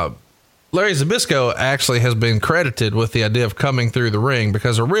 Larry Zbyszko actually has been credited with the idea of coming through the ring,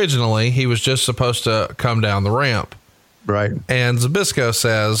 because originally he was just supposed to come down the ramp. Right. And Zbyszko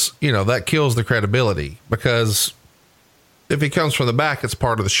says, that kills the credibility, because if he comes from the back, it's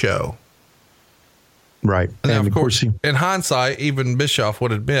part of the show. Right. And of course, in hindsight, even Bischoff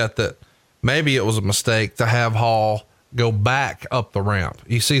would admit that maybe it was a mistake to have Hall go back up the ramp.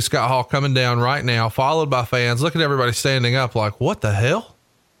 You see Scott Hall coming down right now, followed by fans. Look at everybody standing up like, what the hell?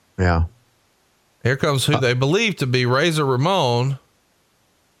 Yeah. Here comes who they believe to be Razor Ramon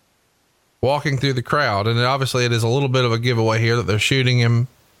walking through the crowd. And obviously it is a little bit of a giveaway here that they're shooting him.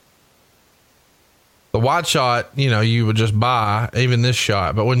 The wide shot, you would just buy, even this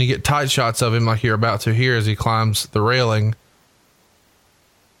shot. But when you get tight shots of him like you're about to here as he climbs the railing,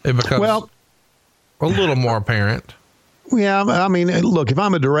 it becomes a little more apparent. Yeah, I mean, look, if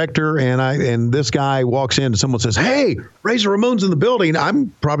I'm a director and this guy walks in and someone says, "Hey, Razor Ramon's in the building,"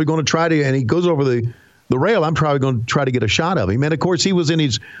 I'm probably going to try to, and he goes over the rail, I'm probably going to try to get a shot of him. And of course, he was in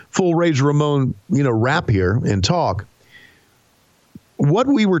his full Razor Ramon, rap here and talk. What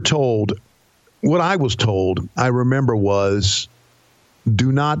I was told, I remember, was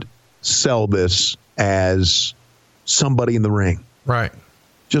do not sell this as somebody in the ring. Right.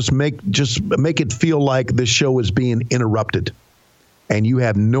 Just make it feel like this show is being interrupted and you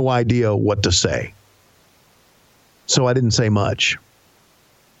have no idea what to say. So I didn't say much.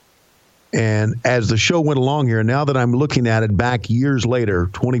 And as the show went along here, now that I'm looking at it back years later,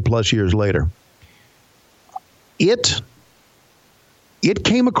 20 plus years later, it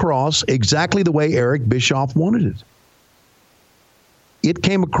came across exactly the way Eric Bischoff wanted it. It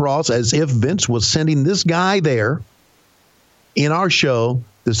came across as if Vince was sending this guy there in our show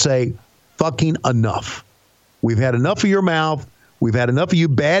to say, fucking enough. We've had enough of your mouth. We've had enough of you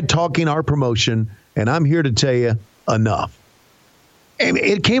bad talking our promotion. And I'm here to tell you enough. And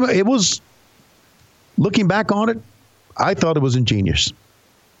it was, looking back on it, I thought it was ingenious.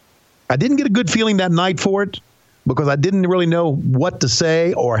 I didn't get a good feeling that night for it because I didn't really know what to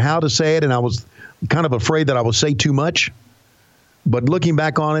say or how to say it, and I was kind of afraid that I would say too much. But looking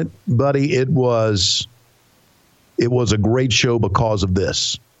back on it, buddy, it was a great show because of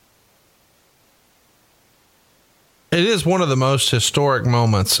this. It is one of the most historic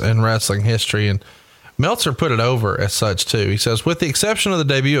moments in wrestling history, and Meltzer put it over as such too. He says, with the exception of the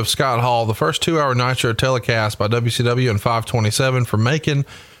debut of Scott Hall, the first 2-hour Nitro telecast by WCW and 527 for Macon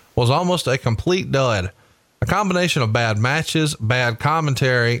was almost a complete dud. A combination of bad matches, bad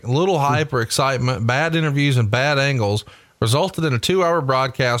commentary, little hype or excitement, bad interviews, and bad angles resulted in a 2-hour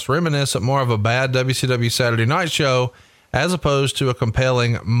broadcast reminiscent more of a bad WCW Saturday Night show as opposed to a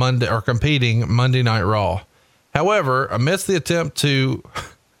compelling competing Monday Night Raw. However, amidst the attempt to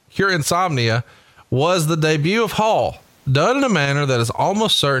cure insomnia was the debut of Hall, done in a manner that is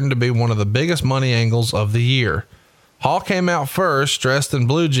almost certain to be one of the biggest money angles of the year. Hall came out first, dressed in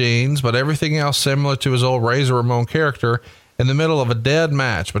blue jeans, but everything else similar to his old Razor Ramon character, in the middle of a dead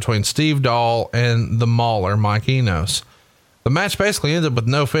match between Steve Dahl and the Mauler, Mike Enos. The match basically ended with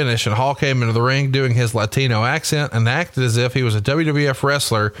no finish, and Hall came into the ring doing his Latino accent and acted as if he was a WWF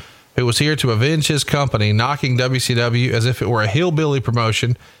wrestler who was here to avenge his company, knocking WCW as if it were a hillbilly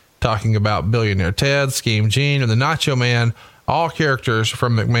promotion, talking about Billionaire Ted, Scheme Gene, and the Nacho Man, all characters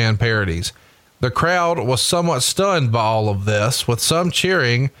from McMahon parodies. The crowd was somewhat stunned by all of this, with some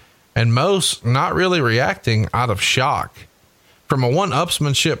cheering and most not really reacting out of shock. From a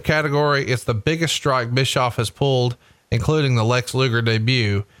one-upsmanship category, it's the biggest strike Bischoff has pulled, including the Lex Luger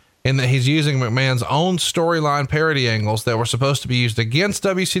debut, in that he's using McMahon's own storyline parody angles that were supposed to be used against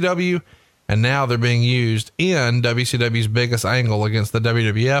WCW, and now they're being used in WCW's biggest angle against the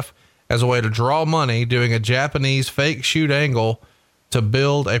WWF as a way to draw money, doing a Japanese fake shoot angle to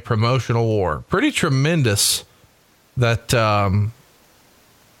build a promotional war. Pretty tremendous that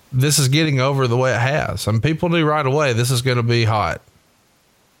this is getting over the way it has. I mean, people knew right away this is going to be hot.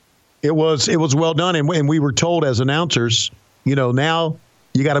 It was well done, and we were told as announcers, now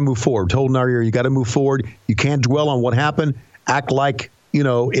you got to move forward. Told in our ear, you got to move forward. You can't dwell on what happened. Act like,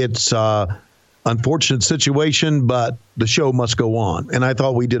 it's unfortunate situation, but the show must go on. And I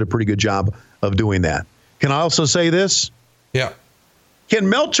thought we did a pretty good job of doing that. Can I also say this? Yeah. Can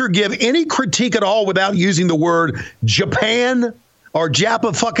Meltzer give any critique at all without using the word Japan or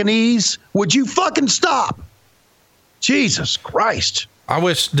Japa-fucking-ese? Would you fucking stop? Jesus Christ. I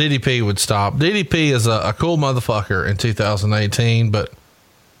wish DDP would stop. DDP is a cool motherfucker in 2018, but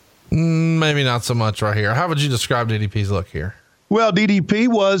maybe not so much right here. How would you describe DDP's look here? Well, DDP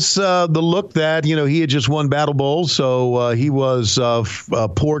was the look that, he had just won Battle Bowl. So he was a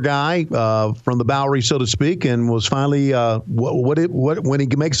poor guy from the Bowery, so to speak, and was finally when he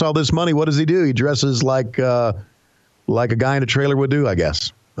makes all this money, what does he do? He dresses like a guy in a trailer would do, I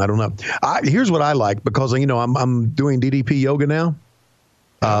guess. I don't know. Here's what I like, because, I'm doing DDP yoga now.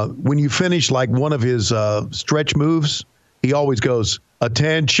 When you finish like one of his stretch moves, he always goes,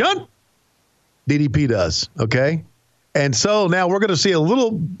 attention. DDP does. Okay. And so now we're going to see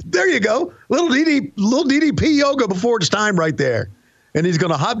little DDP yoga before it's time right there. And he's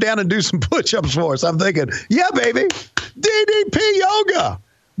going to hop down and do some push-ups for us. I'm thinking, yeah, baby, DDP yoga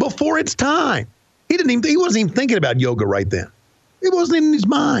before it's time. He wasn't even thinking about yoga right then. It wasn't in his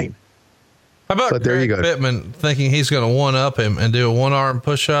mind. How about Greg Pittman thinking he's going to one-up him and do a one-arm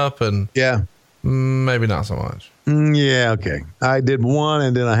push-up? And yeah, maybe not so much. Yeah, okay. I did one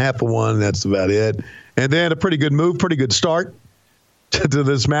and then a half of one. And that's about it. And then a pretty good move, pretty good start to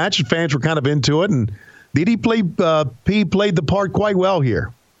this match. Fans were kind of into it, and DDP played the part quite well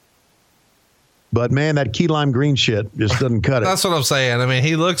here. But man, that key lime green shit just doesn't cut it. That's what I'm saying. I mean,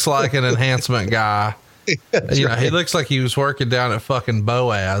 he looks like an enhancement guy. Right. He looks like he was working down at fucking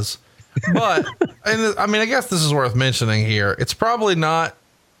Boaz. But I guess this is worth mentioning here. It's probably not.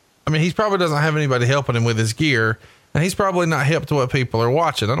 I mean, he probably doesn't have anybody helping him with his gear. And he's probably not hip to what people are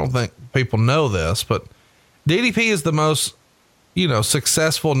watching. I don't think people know this, but DDP is the most,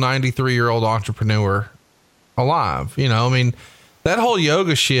 successful 93-year-old entrepreneur alive. That whole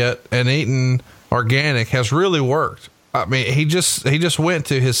yoga shit and eating organic has really worked. I mean, he just went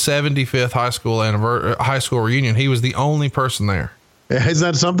to his 75th high school reunion. He was the only person there. Isn't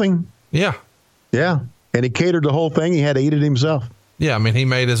that something? Yeah. Yeah. And he catered the whole thing. He had to eat it himself. Yeah. I mean, he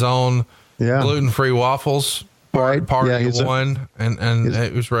made his own gluten-free waffles. Right. And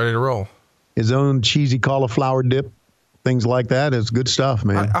it was ready to roll. His own cheesy cauliflower dip, things like that. It's good stuff,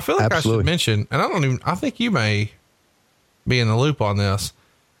 man. I feel like Absolutely. I should mention, and I think you may be in the loop on this.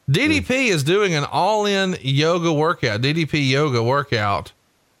 DDP is doing an all-in yoga workout, DDP yoga workout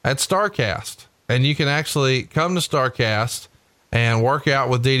at StarCast. and you can actually come to StarCast and work out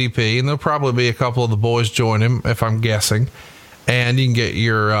with DDP, and there'll probably be a couple of the boys join him, if I'm guessing. And you can get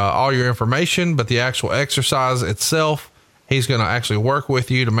your all your information, but the actual exercise itself, he's going to actually work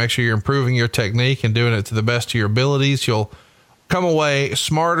with you to make sure you're improving your technique and doing it to the best of your abilities. You'll come away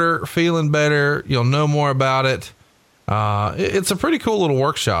smarter, feeling better. You'll know more about it. It's a pretty cool little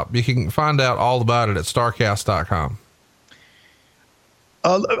workshop. You can find out all about it at starcast.com.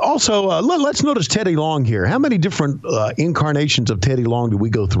 Also, let's notice Teddy Long here. How many different incarnations of Teddy Long do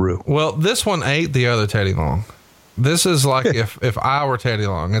we go through? Well, this one ate the other Teddy Long. This is like if I were Teddy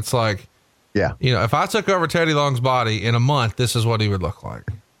Long, it's like, yeah, you know, if I took over Teddy Long's body in a month, this is what he would look like.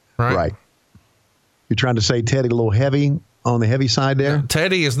 Right. You're trying to say Teddy a little heavy on the heavy side there? No,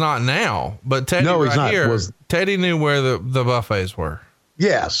 Teddy is not now, but Teddy he's not. Here, Teddy knew where the buffets were.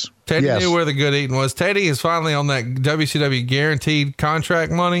 Yes. Teddy knew where the good eating was. Teddy is finally on that WCW guaranteed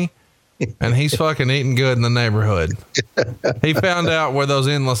contract money, and he's fucking eating good in the neighborhood. He found out where those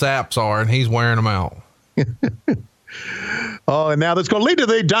endless apps are, and he's wearing them out. Oh, and now that's going to lead to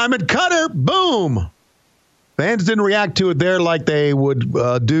the Diamond Cutter. Boom. Fans didn't react to it there like they would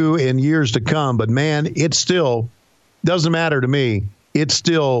do in years to come. But, man, it still doesn't matter to me. It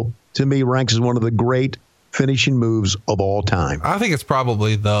still, to me, ranks as one of the great finishing moves of all time. I think it's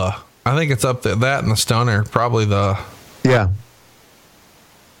probably I think it's up there. That and the Stunner, probably the. Yeah.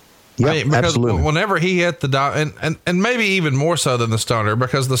 Yeah, because absolutely. Whenever he hit the and maybe even more so than the Stunner,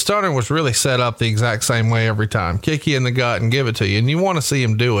 because the Stunner was really set up the exact same way every time. Kick you in the gut and give it to you. And you want to see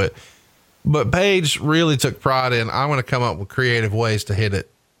him do it. But Page really took pride in, I'm going to come up with creative ways to hit it.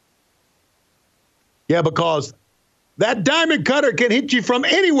 Yeah, because that Diamond Cutter can hit you from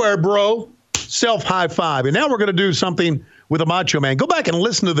anywhere, bro. Self high five. And now we're going to do something with a Macho Man. Go back and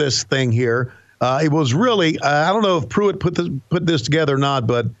listen to this thing here. It was really, I don't know if Pruitt put this together or not,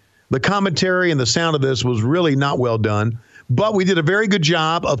 but the commentary and the sound of this was really not well done. But we did a very good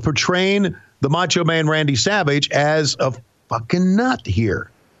job of portraying the Macho Man Randy Savage as a fucking nut here.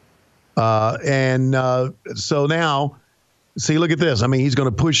 So now, see, look at this. I mean, he's going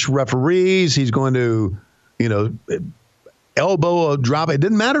to push referees. He's going to, elbow a drop. It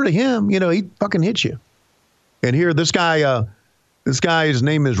didn't matter to him. He fucking hit you. And here, this guy's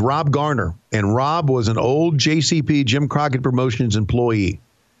name is Rob Garner. And Rob was an old JCP, Jim Crockett Promotions employee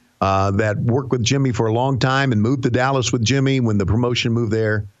that worked with Jimmy for a long time and moved to Dallas with Jimmy when the promotion moved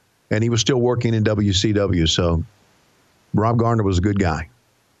there. And he was still working in WCW. So Rob Garner was a good guy.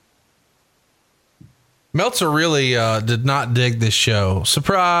 Meltzer really did not dig this show.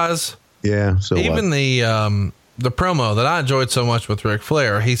 Surprise. Yeah. So even the promo that I enjoyed so much with Ric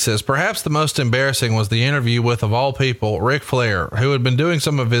Flair, he says, perhaps the most embarrassing was the interview with, of all people, Ric Flair, who had been doing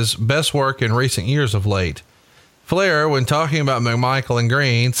some of his best work in recent years of late. Flair, when talking about McMichael and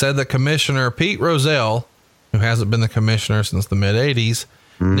Green, said that Commissioner Pete Rozelle, who hasn't been the commissioner since the mid-'80s,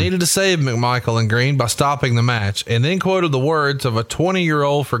 needed to save McMichael and Green by stopping the match, and then quoted the words of a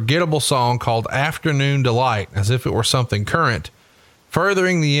 20-year-old forgettable song called Afternoon Delight, as if it were something current,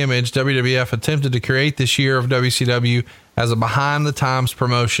 furthering the image WWF attempted to create this year of WCW as a behind-the-times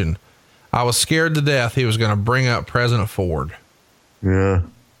promotion. I was scared to death he was going to bring up President Ford. Yeah.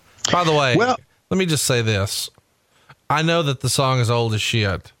 By the way, let me just say this. I know that the song is old as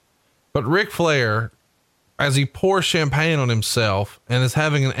shit, but Ric Flair, as he pours champagne on himself and is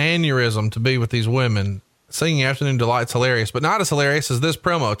having an aneurysm to be with these women, singing Afternoon Delight's hilarious, but not as hilarious as this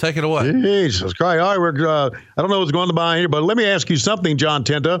promo. Take it away. Jesus Christ. All right, I don't know what's going on here, but let me ask you something, John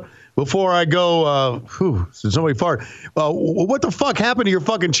Tenta, before I go, since somebody farted. What the fuck happened to your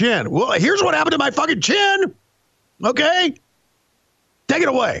fucking chin? Well, here's what happened to my fucking chin. Okay? Take it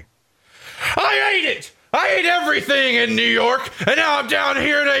away. I ate it. I ate everything in New York, and now I'm down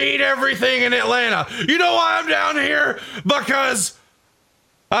here to eat everything in Atlanta. You know why I'm down here? Because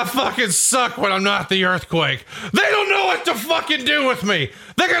I fucking suck when I'm not the Earthquake. They don't know what to fucking do with me.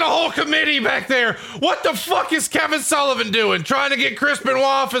 They got a whole committee back there. What the fuck is Kevin Sullivan doing? Trying to get Chris Benoit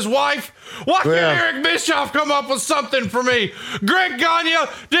off his wife? Why can't Eric Bischoff come up with something for me? Greg Gagne,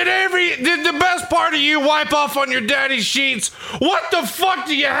 did the best part of you wipe off on your daddy's sheets? What the fuck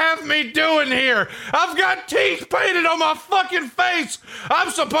do you have me doing here? I've got teeth painted on my fucking face.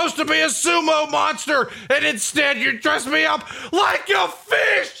 I'm supposed to be a sumo monster, and instead you dress me up like a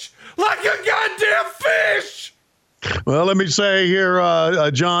fish, like a goddamn fish. Well, let me say here,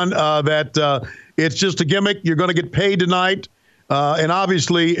 John, that it's just a gimmick. You're going to get paid tonight. And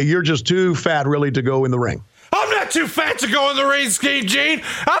obviously, you're just too fat, really, to go in the ring. I'm not not too fat to go in the ring scheme, Gene.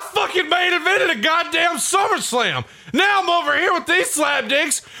 I fucking main evented a goddamn SummerSlam. Now I'm over here with these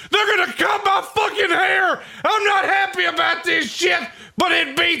slapdicks. They're gonna cut my fucking hair. I'm not happy about this shit, but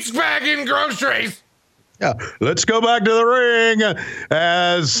it beats bagging groceries. Yeah, let's go back to the ring.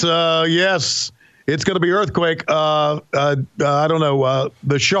 As yes, it's going to be Earthquake. I don't know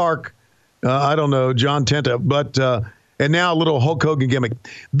the Shark. I don't know John Tenta, but and now a little Hulk Hogan gimmick.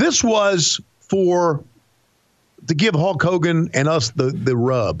 This was to give Hulk Hogan and us the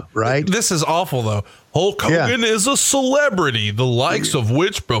rub, right? This is awful, though. Hulk Hogan is a celebrity, the likes of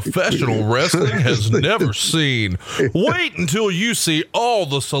which professional wrestling has never seen. Wait until you see all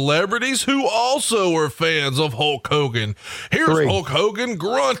the celebrities who also are fans of Hulk Hogan. Here's Hulk Hogan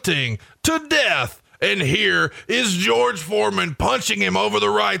grunting to death. And here is George Foreman punching him over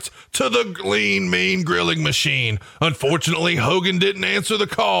the rights to the lean, mean grilling machine. Unfortunately, Hogan didn't answer the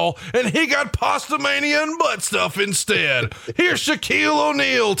call, and he got Pastamania and butt stuff instead. Here's Shaquille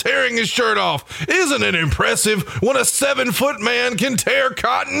O'Neal tearing his shirt off. Isn't it impressive when a 7-foot man can tear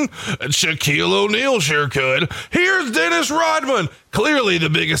cotton? Shaquille O'Neal sure could. Here's Dennis Rodman. Clearly the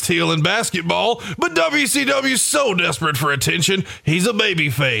biggest heel in basketball, but WCW's so desperate for attention, he's a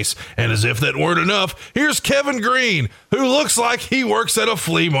babyface. And as if that weren't enough, here's Kevin Green, who looks like he works at a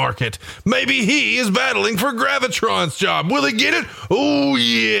flea market. Maybe he is battling for Gravitron's job. Will he get it? Oh,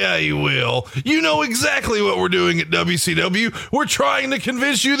 yeah, he will. You know exactly what we're doing at WCW. We're trying to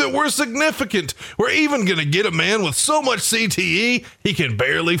convince you that we're significant. We're even going to get a man with so much CTE, he can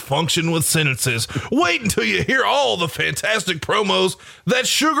barely function with sentences. Wait until you hear all the fantastic promos that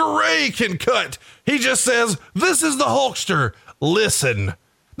Sugar Ray can cut. He just says, "This is the Hulkster. Listen."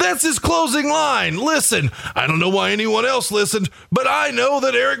 That's his closing line. Listen. I don't know why anyone else listened, but I know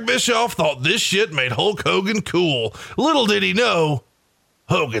that Eric Bischoff thought this shit made Hulk Hogan cool. Little did he know,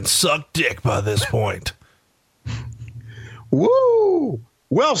 Hogan sucked dick by this point. Woo!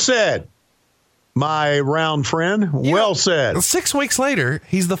 Well said, my round friend. Well said. 6 weeks later,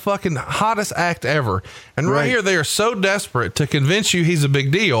 he's the fucking hottest act ever. And right here, they are so desperate to convince you he's a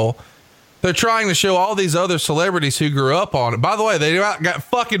big deal. They're trying to show all these other celebrities who grew up on it. By the way, they got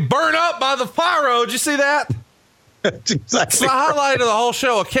fucking burned up by the pyro. Did you see that? That's exactly it's the highlight of the whole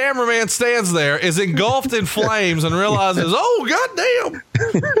show. A cameraman stands there, is engulfed in flames, and realizes, oh, goddamn.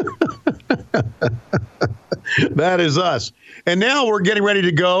 That is us. And now we're getting ready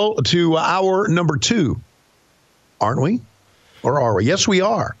to go to hour number 2. Aren't we? Or are we? Yes, we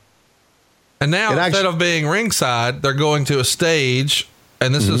are. And now, instead of being ringside, they're going to a stage.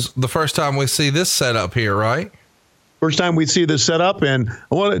 And this is the first time we see this setup here, right? First time we see this setup. And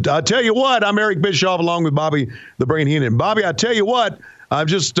I'll tell you what, I'm Eric Bischoff along with Bobby the Brain Heenan. Bobby, I tell you what, I'm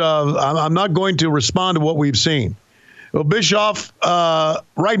not going to respond to what we've seen. Well, Bischoff,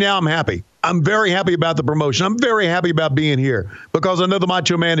 right now I'm happy. I'm very happy about the promotion. I'm very happy about being here because I know the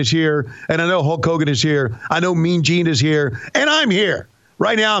Macho Man is here and I know Hulk Hogan is here. I know Mean Gene is here and I'm here.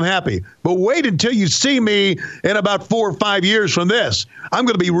 Right now, I'm happy. But wait until you see me in about 4 or 5 years from this. I'm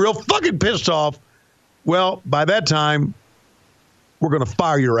going to be real fucking pissed off. Well, by that time, we're going to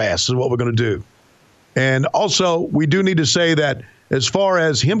fire your ass is what we're going to do. And also, we do need to say that as far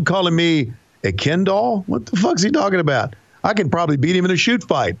as him calling me a Ken doll, what the fuck's he talking about? I can probably beat him in a shoot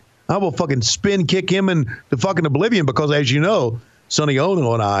fight. I will fucking spin kick him into fucking oblivion because, as you know, Sonny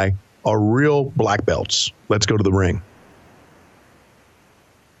Ono and I are real black belts. Let's go to the ring.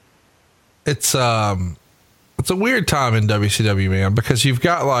 It's a weird time in WCW, man, because you've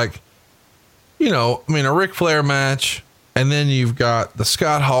got a Ric Flair match, and then you've got the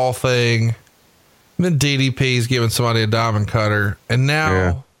Scott Hall thing, and then DDP's giving somebody a diamond cutter, and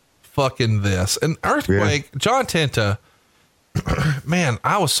now fucking this. And Earthquake, John Tenta, man,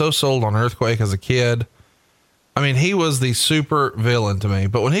 I was so sold on Earthquake as a kid. I mean, he was the super villain to me,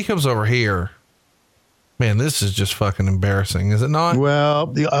 but when he comes over here, man, this is just fucking embarrassing, is it not? Well,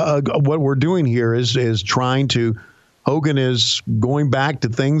 what we're doing here is trying to. Hogan is going back to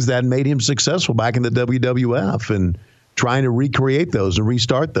things that made him successful back in the WWF and trying to recreate those and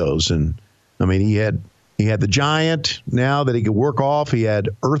restart those. And I mean, he had the Giant now that he could work off. He had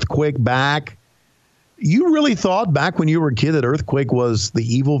Earthquake back. You really thought back when you were a kid that Earthquake was the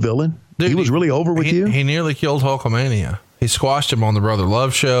evil villain? Dude, he was really over with you? He nearly killed Hulkamania. He squashed him on the Brother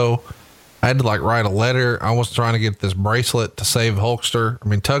Love show. I had to write a letter. I was trying to get this bracelet to save Hulkster. I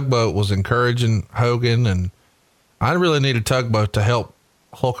mean, Tugboat was encouraging Hogan, and I really needed Tugboat to help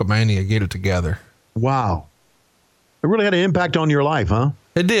Hulkamania get it together. Wow. It really had an impact on your life, huh?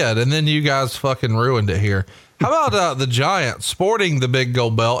 It did. And then you guys fucking ruined it here. How about the Giant sporting the big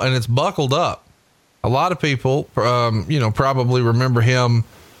gold belt and it's buckled up? A lot of people, probably remember him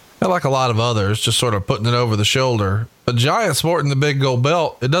And like a lot of others, just sort of putting it over the shoulder. But Giant sporting the big gold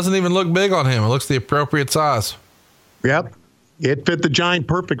belt, it doesn't even look big on him. It looks the appropriate size. Yep. It fit the Giant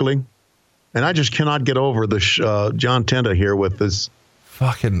perfectly. And I just cannot get over the John Tenta here with this.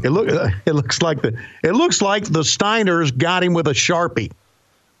 Fucking. It looks like the Steiners got him with a Sharpie.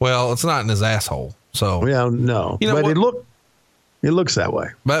 Well, it's not in his asshole. So. Yeah, no. You know but what? It looks that way.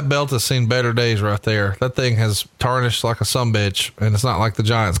 That belt has seen better days right there. That thing has tarnished like a sumbitch, and it's not like the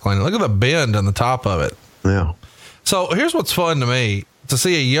Giants cleaning. Look at the bend on the top of it. Yeah. So here's what's fun to me, to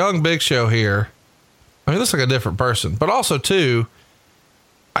see a young Big Show here. I mean, he looks like a different person, but also too,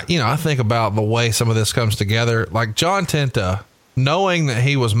 I think about the way some of this comes together. Like John Tenta, knowing that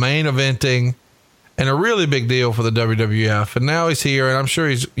he was main eventing and a really big deal for the WWF, and now he's here, and I'm sure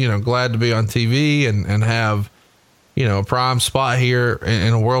he's, glad to be on TV and have, a prime spot here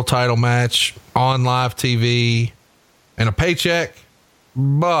in a world title match on live TV and a paycheck.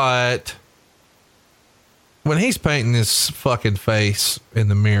 But when he's painting his fucking face in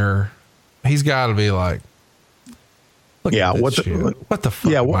the mirror, he's got to be like, what the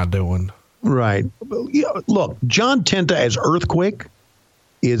fuck am I doing? Right. Yeah, look, John Tenta as Earthquake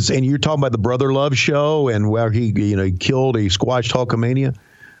and you're talking about the Brother Love show and where he squashed Hulkamania.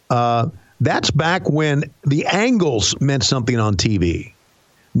 That's back when the angles meant something on TV.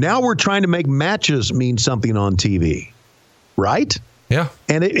 Now we're trying to make matches mean something on TV, right? Yeah.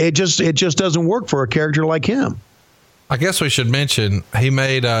 And it just doesn't work for a character like him. I guess we should mention he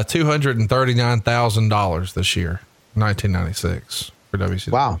made $239,000 this year, 1996 for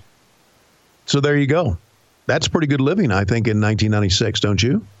WCW. Wow. So there you go. That's pretty good living, I think, in 1996, don't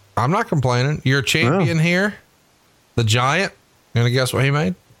you? I'm not complaining. You're a champion here. The Giant. You want to guess what he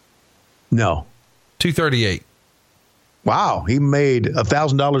made? No. $238,000. Wow. He made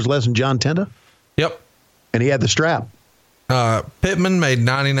 $1,000 less than John Tenta? Yep. And he had the strap. Pittman made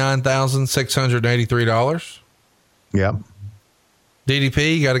 $99,683. Yep.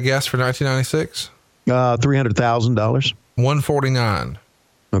 DDP, you got a guess for 1996? $300,000. $149,000.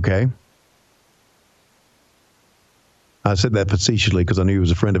 Okay. I said that facetiously because I knew he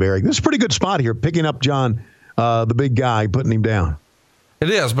was a friend of Eric. This is a pretty good spot here, picking up John, the big guy, putting him down. It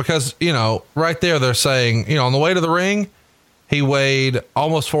is because, right there they're saying, on the way to the ring, he weighed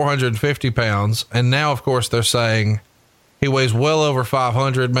almost 450 pounds. And now, of course, they're saying he weighs well over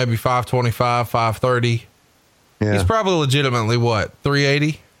 500, maybe 525, 530. Yeah. He's probably legitimately what,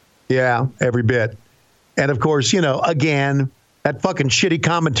 380? Yeah, every bit. And of course, again, that fucking shitty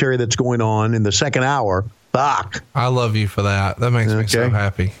commentary that's going on in the second hour. Fuck. I love you for that. That makes me so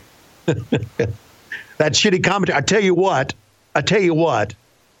happy. That shitty commentary. I tell you what,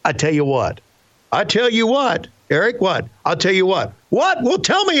 Eric, what? I'll tell you what. What? Well,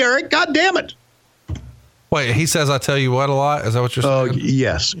 tell me, Eric. God damn it. Wait, he says, I tell you what a lot? Is that what you're saying? Oh,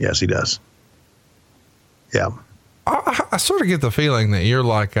 yes. Yes, he does. Yeah. I sort of get the feeling that you're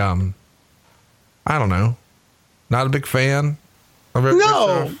like, I don't know, not a big fan of it.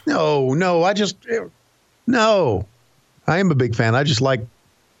 No. I am a big fan. I just like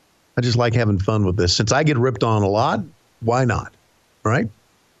having fun with this. Since I get ripped on a lot, why not? Right?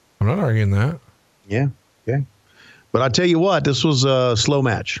 I'm not arguing that. Yeah. Okay. But I tell you what, this was a slow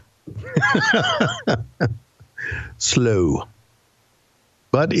match. Slow.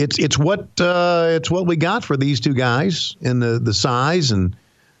 But it's what we got for these two guys and the size. And,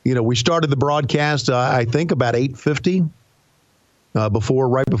 we started the broadcast, I think about 8:50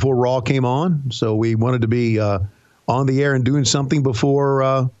 right before Raw came on. So we wanted to be on the air and doing something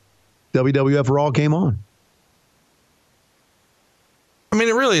before WWF Raw came on. I mean,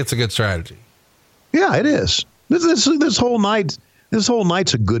 it's a good strategy. Yeah, it is. This whole night's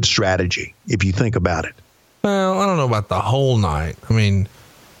a good strategy if you think about it. Well, I don't know about the whole night. I mean,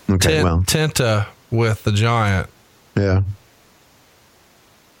 Tenta with the Giant. Yeah.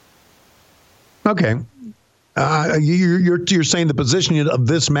 Okay. You're saying the positioning of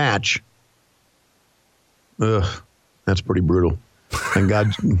this match. That's pretty brutal. Thank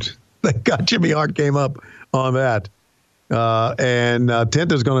God Jimmy Hart came up on that. And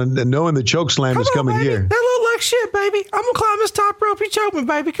Tenta's going to, knowing the choke slam is coming baby. here. That look like shit, baby. I'm going to climb this top rope. You choke me,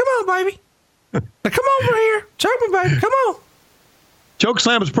 baby. Come on, baby. Now, come over here. Choke me, baby. Come on. Choke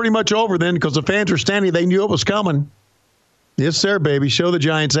slam is pretty much over then because the fans were standing. They knew it was coming. Yes, sir, baby. Show the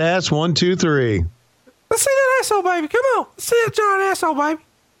Giant's ass. 1, 2, 3. Let's see that asshole, baby. Come on. Let's see that giant asshole, baby.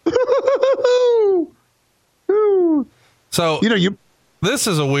 So, this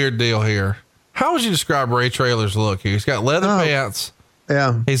is a weird deal here. How would you describe Ray Traylor's look here? He's got leather pants.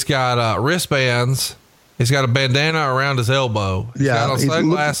 Yeah. He's got wristbands. He's got a bandana around his elbow. He's got on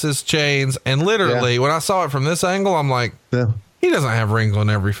sunglasses, chains, and literally, when I saw it from this angle, I'm like, He doesn't have rings on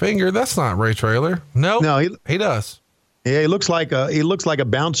every finger. That's not Ray Traylor. Nope. No, he does. Yeah, he looks like a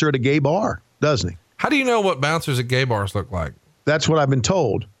bouncer at a gay bar, doesn't he? How do you know what bouncers at gay bars look like? That's what I've been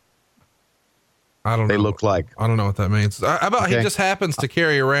told. I don't know. They look like. I don't know what that means. How about Okay. he just happens to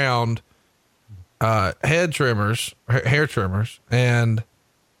carry around hair trimmers, and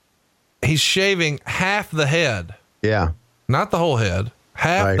he's shaving half the head. Yeah. Not the whole head,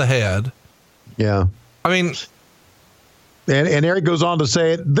 half Right. the head. Yeah. I mean, And Eric goes on to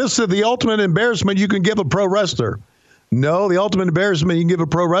say, this is the ultimate embarrassment you can give a pro wrestler. No, the ultimate embarrassment you can give a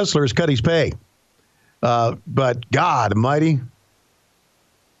pro wrestler is cut his pay. But God almighty,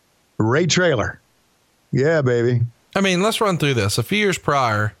 Ray Traylor. Yeah, baby. I mean, let's run through this. A few years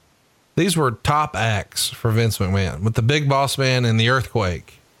prior, these were top acts for Vince McMahon with the Big Boss Man and the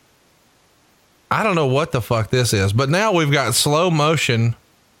Earthquake. I don't know what the fuck this is, but now we've got slow motion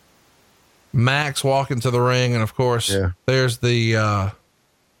Max walking to the ring. And of course, there's the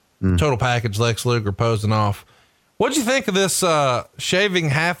total package Lex Luger posing off. What'd you think of this shaving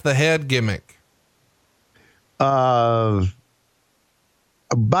half the head gimmick? By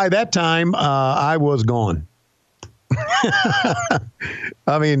that time, I was gone.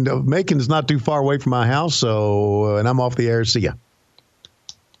 I mean, Macon's not too far away from my house, and I'm off the air. See ya.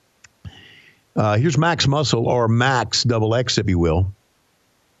 Here's Max Muscle, or Max Double X, if you will.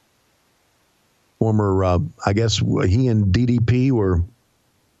 Former, I guess he and DDP were,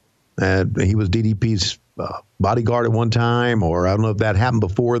 he was DDP's bodyguard at one time, or I don't know if that happened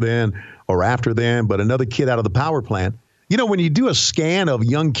before then or after then, but another kid out of the power plant. You know, when you do a scan of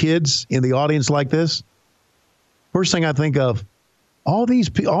young kids in the audience like this, first thing I think of, all these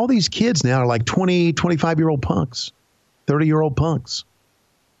kids now are like 20, 25-year-old punks, 30-year-old punks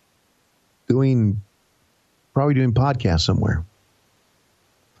probably doing podcasts somewhere.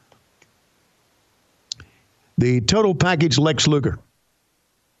 The total package Lex Luger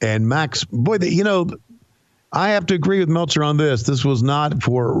and Max, boy, I have to agree with Meltzer on this. This was not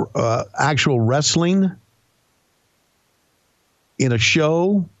for actual wrestling in a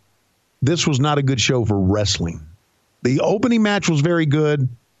show. This was not a good show for wrestling. The opening match was very good,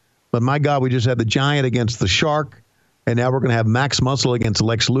 but my God, we just had the Giant against the Shark, and now we're going to have Max Muscle against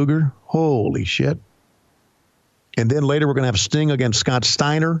Lex Luger. Holy shit. And then later we're going to have Sting against Scott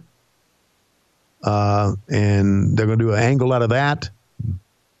Steiner, and they're going to do an angle out of that.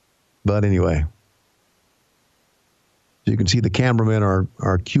 But anyway, you can see the cameramen are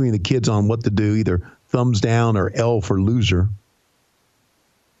cueing the kids on what to do, either thumbs down or L for loser.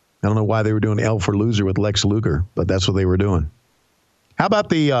 I don't know why they were doing L for loser with Lex Luger, but that's what they were doing. How about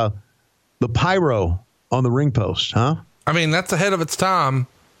the pyro on the ring post, huh? I mean, that's ahead of its time.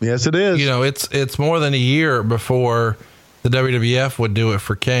 Yes, it is. You know, it's more than a year before the WWF would do it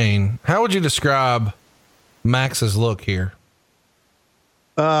for Kane. How would you describe Max's look here?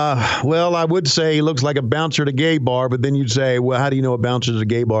 Well, I would say he looks like a bouncer at a gay bar, but then you'd say, well, how do you know what bouncers at a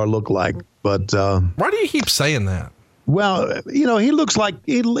gay bar look like? But why do you keep saying that? Well, he looks like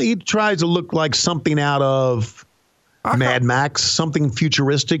he tries to look like something out of Mad Max, something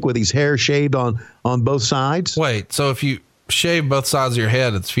futuristic with his hair shaved on both sides. Wait, so if you shave both sides of your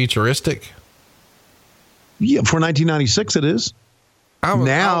head, it's futuristic? Yeah, for 1996 it is.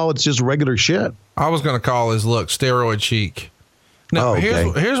 It's just regular shit. I was going to call his look steroid chic. Now,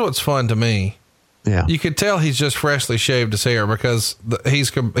 here's what's fun to me. Yeah. You could tell he's just freshly shaved his hair because he's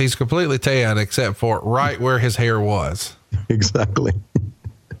completely tan except for right where his hair was. Exactly.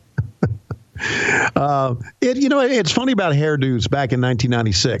 It's funny about hairdos back in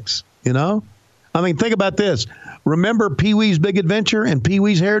 1996, I mean, think about this. Remember Pee-wee's Big Adventure and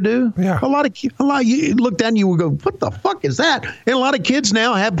Pee-wee's hairdo? Yeah. A lot you look down and you would go, what the fuck is that? And a lot of kids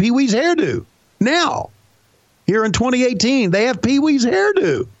now have Pee-wee's hairdo. Now, here in 2018, they have Pee-wee's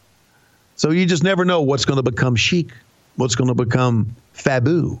hairdo. So you just never know what's going to become chic, what's going to become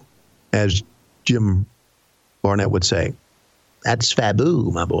fabu, as Jim Barnett would say. That's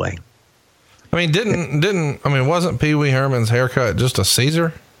fabu, my boy. I mean, wasn't Pee Wee Herman's haircut just a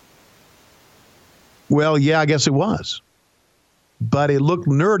Caesar? Well, yeah, I guess it was. But it looked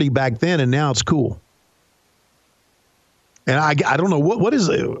nerdy back then, and now it's cool. And I don't know, what is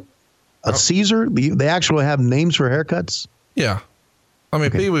it? A Caesar? They actually have names for haircuts? Yeah. I mean,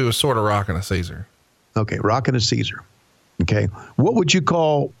 Okay. Pee Wee was sort of rocking a Caesar. Okay, rocking a Caesar. Okay. What would you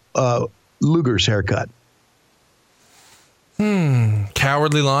call Luger's haircut?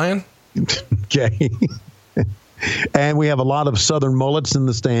 Cowardly Lion? Okay. And we have a lot of Southern mullets in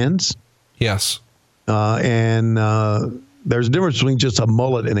the stands. Yes. And there's a difference between just a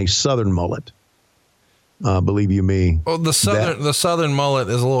mullet and a Southern mullet. Believe you me. Well, the Southern mullet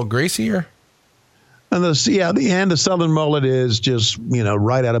is a little greasier. And the Southern mullet is just,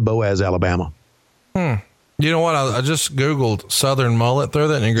 right out of Boaz, Alabama. You know what? I just Googled Southern mullet. Throw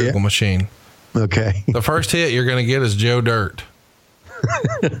that in your Google machine. Okay. The first hit you're going to get is Joe Dirt.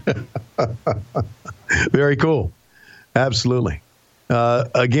 Very cool. Absolutely.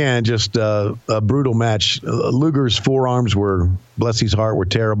 Again, just a brutal match. Luger's forearms were, bless his heart, were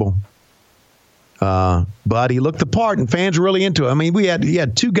terrible. But he looked the part, and fans were really into it. I mean, he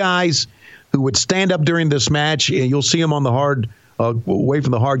had two guys who would stand up during this match, and you'll see them on the hard, away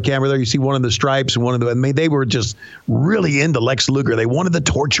from the hard camera there. You see one of the stripes and one of the, I mean, they were just really into Lex Luger. They wanted the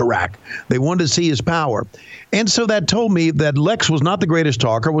torture rack. They wanted to see his power. And so that told me that Lex was not the greatest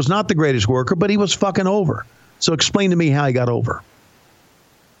talker, was not the greatest worker, but he was fucking over. So explain to me how he got over.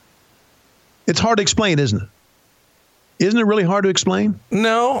 It's hard to explain, isn't it? Isn't it really hard to explain?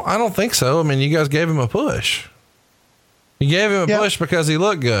 No, I don't think so. I mean, you guys gave him a push. You gave him a push because he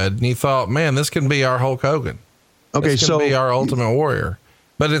looked good, and he thought, man, this can be our Hulk Hogan. Okay, this can be our Ultimate Warrior.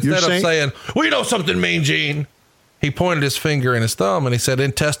 But instead of saying, we know something, Mean Gene, he pointed his finger and his thumb, and he said,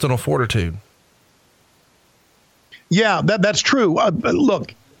 intestinal fortitude. Yeah, that's true.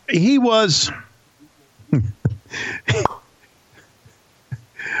 Look, he was...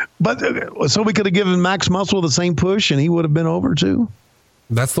 But so we could have given Max Muscle the same push and he would have been over too?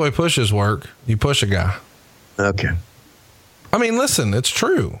 That's the way pushes work. You push a guy. Okay. I mean, listen, it's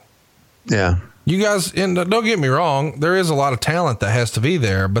true. Yeah. You guys, and don't get me wrong, there is a lot of talent that has to be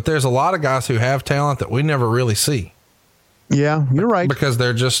there, but there's a lot of guys who have talent that we never really see. Yeah, you're right. Because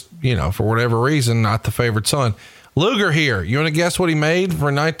they're just, for whatever reason, not the favorite son. Luger here. You want to guess what he made for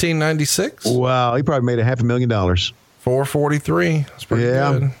 1996? Wow, he probably made $500,000. 443. That's pretty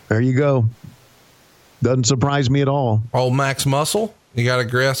good. There you go. Doesn't surprise me at all. Old Max Muscle. You got a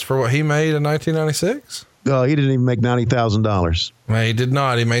guess for what he made in 1996? He didn't even make $90,000. No, he did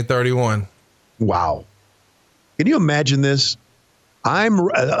not. He made 31. Wow. Can you imagine this? I'm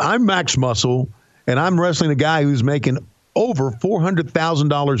Max Muscle, and I'm wrestling a guy who's making over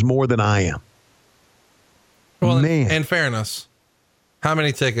 $400,000 more than I am. Well, man. In fairness, how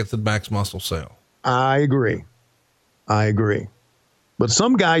many tickets did Max Muscle sell? I agree. But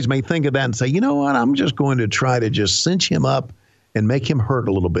some guys may think of that and say, you know what? I'm just going to try to just cinch him up and make him hurt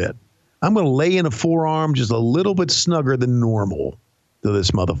a little bit. I'm going to lay in a forearm just a little bit snugger than normal to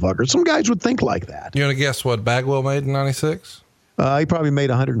this motherfucker. Some guys would think like that. You want to guess what Bagwell made in 96? He probably made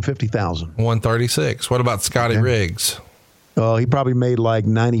 $150,000. 136. What about Scotty Riggs? He probably made like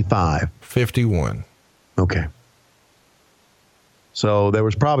 95. 51. Okay. So there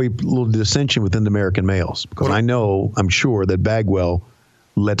was probably a little dissension within the American males because I'm sure that Bagwell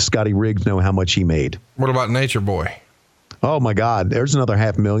let Scotty Riggs know how much he made. What about Nature Boy? Oh my God. There's another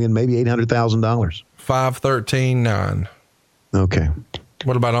 $500,000, maybe $800,000. 513.9. Okay.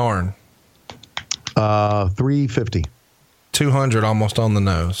 What about Arn? 350. 200, almost on the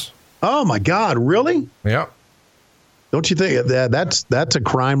nose. Oh my God. Really? Yep. Don't you think that's a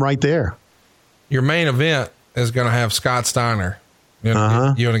crime right there? Your main event is going to have Scott Steiner. You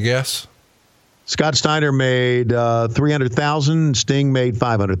want to guess? Scott Steiner made $300,000. Sting made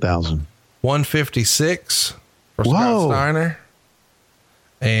 $500,000. 156 for Scott Steiner,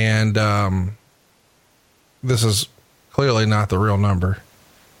 and this is clearly not the real number.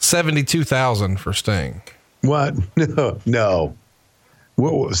 72,000 for Sting. What? No.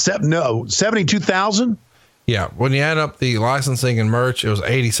 72,000. Yeah, when you add up the licensing and merch, it was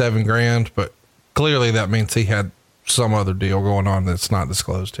 87 grand. But clearly, that means he had some other deal going on that's not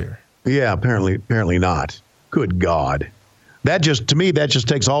disclosed here. Yeah, apparently not. Good God. That just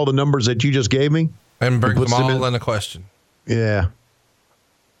takes all the numbers that you just gave me and brings them all into question. Yeah.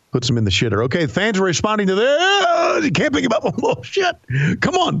 Puts them in the shitter. Okay, fans are responding to this. You can't pick him up. Oh, shit.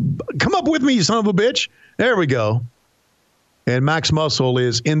 Come on. Come up with me, you son of a bitch. There we go. And Max Muscle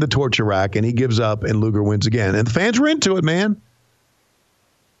is in the torture rack, and he gives up, and Luger wins again. And the fans were into it, man.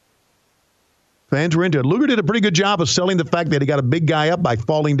 Fans were into it. Luger did a pretty good job of selling the fact that he got a big guy up by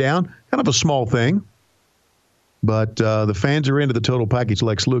falling down. Kind of a small thing. But the fans are into the total package,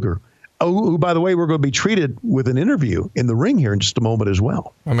 Lex Luger. Who, by the way, we're going to be treated with an interview in the ring here in just a moment as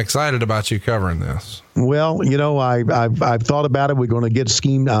well. I'm excited about you covering this. Well, I've thought about it. We're going to get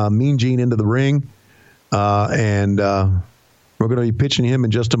Mean Gene into the ring. And we're going to be pitching him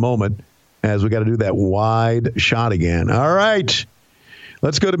in just a moment as we got to do that wide shot again. All right.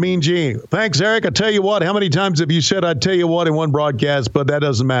 Let's go to Mean Gene. Thanks, Eric. I tell you what, how many times have you said, I'd tell you what in one broadcast, but that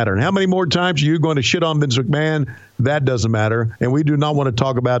doesn't matter. And how many more times are you going to shit on Vince McMahon? That doesn't matter. And we do not want to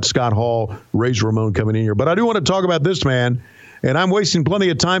talk about Scott Hall, Razor Ramon coming in here. But I do want to talk about this man. And I'm wasting plenty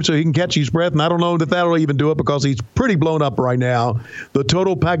of time so he can catch his breath. And I don't know that that'll even do it because he's pretty blown up right now. The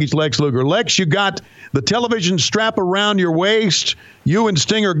total package, Lex Luger. Lex, you got the television strap around your waist. You and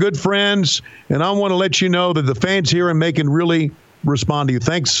Sting are good friends, and I want to let you know that the fans here in Macon really respond to you.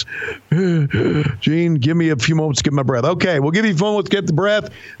 Thanks, Gene. Give me a few moments to get my breath. Okay, we'll give you a few moments to get the breath.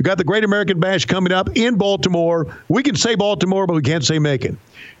 We've got the Great American Bash coming up in Baltimore. We can say Baltimore, but we can't say Macon.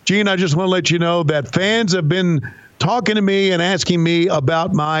 Gene, I just want to let you know that fans have been talking to me and asking me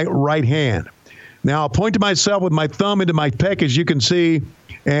about my right hand. Now, I'll point to myself with my thumb into my pec, as you can see,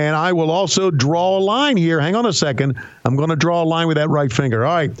 and I will also draw a line here. Hang on a second. I'm going to draw a line with that right finger.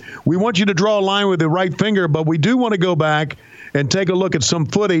 All right. We want you to draw a line with the right finger, but we do want to go back and take a look at some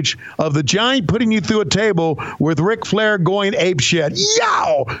footage of the Giant putting you through a table with Ric Flair going apeshit.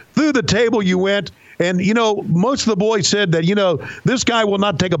 Yow! Through the table you went. And, most of the boys said that, this guy will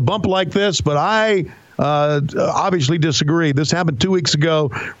not take a bump like this, but I obviously disagree. This happened 2 weeks ago.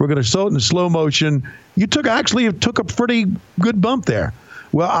 We're going to show it in slow motion. You took a pretty good bump there.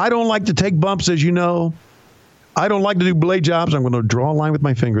 Well, I don't like to take bumps, as you know. I don't like to do blade jobs. I'm going to draw a line with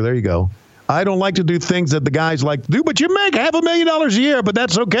my finger. There you go. I don't like to do things that the guys like to do, but you make $500,000 a year, but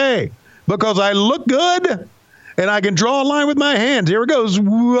that's okay because I look good and I can draw a line with my hands. Here it goes.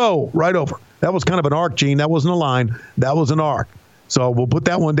 Whoa, right over. That was kind of an arc, Gene. That wasn't a line. That was an arc. So we'll put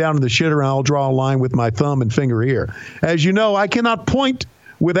that one down in the shitter, and I'll draw a line with my thumb and finger here. As you know, I cannot point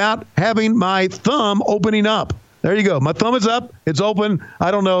without having my thumb opening up. There you go. My thumb is up. It's open.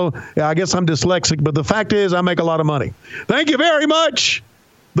 I don't know. I guess I'm dyslexic, but the fact is I make a lot of money. Thank you very much.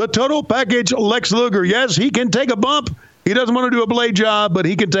 The total package, Lex Luger. Yes, he can take a bump. He doesn't want to do a blade job, but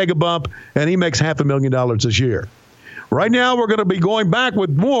he can take a bump, and he makes $500,000 this year. Right now, we're going to be going back with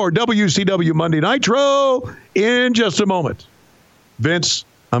more WCW Monday Nitro in just a moment. Vince,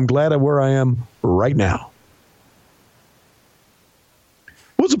 I'm glad of where I am right now.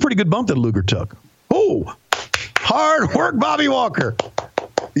 It was a pretty good bump that Luger took. Oh, hard work, Bobby Walker.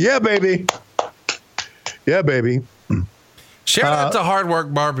 Yeah, baby. Yeah, baby. Shout out to Hard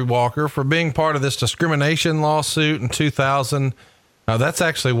Work Barbie Walker for being part of this discrimination lawsuit in 2000. That's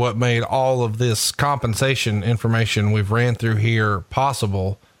actually what made all of this compensation information we've ran through here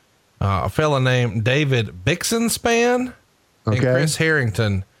possible. A fella named David Bixenspan and Chris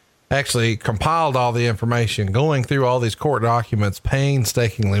Harrington actually compiled all the information, going through all these court documents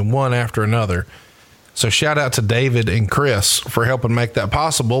painstakingly, one after another. So shout out to David and Chris for helping make that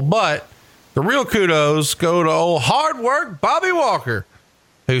possible. But the real kudos go to old Hard Work Bobby Walker,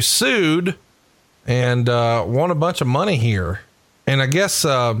 who sued and won a bunch of money here. And I guess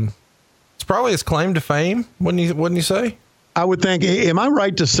it's probably his claim to fame, wouldn't you say? I would think. Am I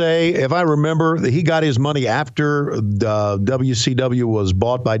right to say, if I remember, that he got his money after the WCW was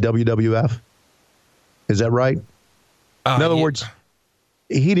bought by WWF? Is that right? In other words,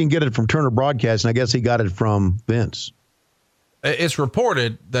 he didn't get it from Turner Broadcasting. I guess he got it from Vince. It's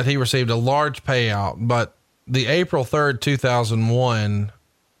reported that he received a large payout, but the April 3rd, 2001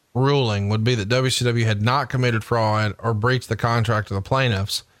 ruling would be that WCW had not committed fraud or breached the contract of the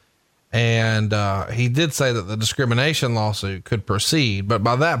plaintiffs. And he did say that the discrimination lawsuit could proceed, but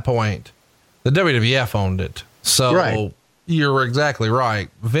by that point, the WWF owned it. So You're exactly right.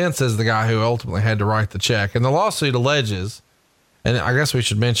 Vince is the guy who ultimately had to write the check. And the lawsuit alleges, and I guess we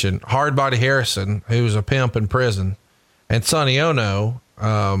should mention, Hardbody Harrison, who was a pimp in prison, and Sonny Ono,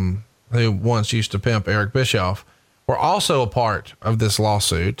 who once used to pimp Eric Bischoff, were also a part of this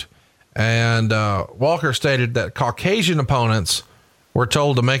lawsuit. And Walker stated that Caucasian opponents were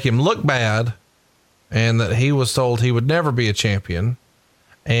told to make him look bad, and that he was told he would never be a champion,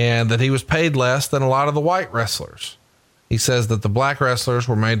 and that he was paid less than a lot of the white wrestlers. He says that the black wrestlers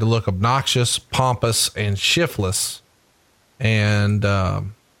were made to look obnoxious, pompous, and shiftless. And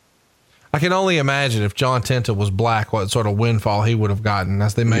I can only imagine if John Tenta was black, what sort of windfall he would have gotten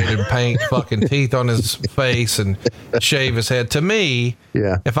as they made him paint fucking teeth on his face and shave his head. To me,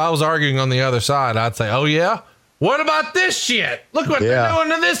 if I was arguing on the other side, I'd say, oh yeah, what about this shit? Look what they're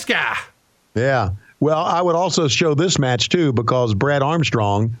doing to this guy. Yeah. Well, I would also show this match too, because Brad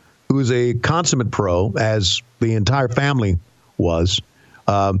Armstrong, who is a consummate pro, as the entire family was,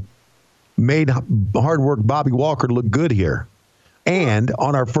 made Hard Work Bobby Walker look good here. And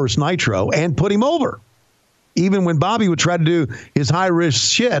on our first Nitro, and put him over. Even when Bobby would try to do his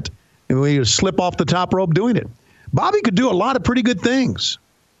high-risk shit, and he would slip off the top rope doing it. Bobby could do a lot of pretty good things.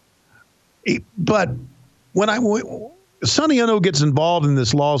 But when Sonny Ono gets involved in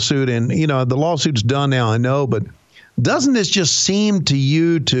this lawsuit, and, the lawsuit's done now, I know, but doesn't this just seem to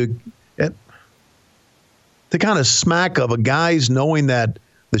you to kind of smack of a guy's knowing that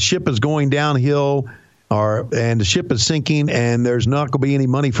the ship is going downhill, and the ship is sinking, and there's not going to be any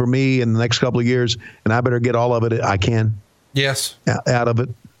money for me in the next couple of years, and I better get all of it I can. Yes. Out of it.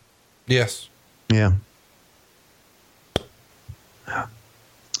 Yes. Yeah.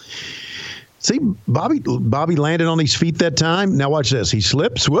 See, Bobby landed on his feet that time. Now watch this. He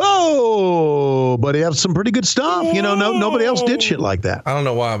slips. Whoa! But he has some pretty good stuff. You know, nobody else did shit like that. I don't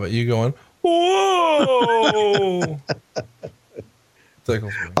know why, but you going, whoa!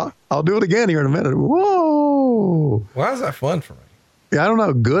 Tickles me. I'll do it again here in a minute. Whoa! Why is that fun for me? I don't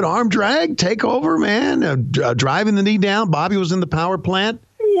know. Good arm drag, take over, man. Driving the knee down. Bobby was in the power plant.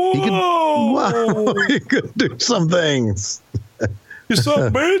 Whoa! He could do some things. You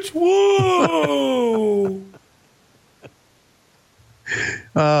suck, bitch. Whoa!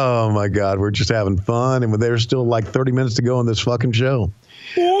 Oh, my God. We're just having fun. And there's still like 30 minutes to go in this fucking show.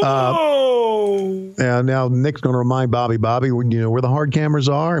 Whoa! Now Nick's going to remind Bobby, you know where the hard cameras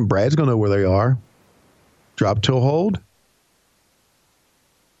are, and Brad's going to know where they are. Drop toe hold.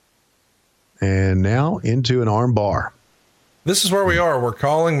 And now into an arm bar. This is where we are. We're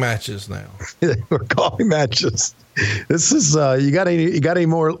calling matches now. We're calling matches. This is you got any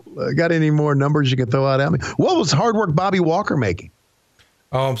more numbers you can throw out at me? What was hard work Bobby Walker making?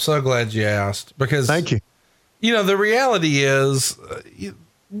 Oh, I'm so glad you asked, because thank you. You know, the reality is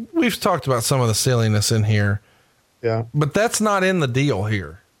we've talked about some of the silliness in here. Yeah. But that's not in the deal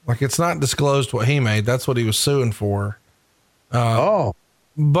here. Like, it's not disclosed what he made. That's what he was suing for.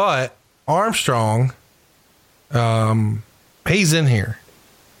 But Armstrong, he's in here.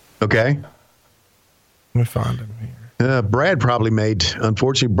 Okay. Let me find him here. Brad probably made like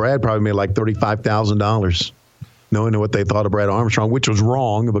 $35,000 knowing what they thought of Brad Armstrong, which was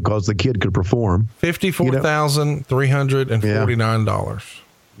wrong because the kid could perform. $54,349.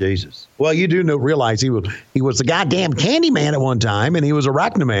 Jesus. Well, you do realize he was the goddamn candy man at one time, and he was a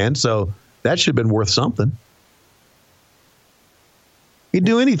Arachnoman, so that should have been worth something. He'd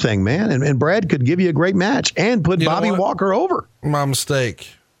do anything, man, and Brad could give you a great match and put Bobby Walker over. My mistake.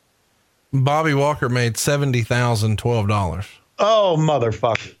 Bobby Walker made $70,012. Oh,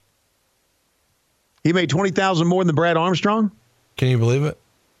 motherfucker. He made $20,000 more than Brad Armstrong? Can you believe it?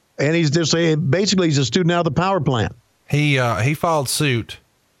 And he's just basically he's a student out of the power plant. He filed suit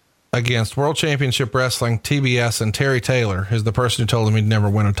against World Championship Wrestling, TBS, and Terry Taylor, who's the person who told him he'd never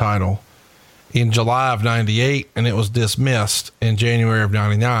win a title, in July of 98, and it was dismissed in January of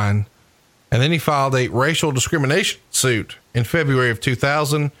 99. And then he filed a racial discrimination suit in February of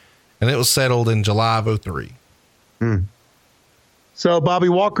 2000, and it was settled in July of 03. So Bobby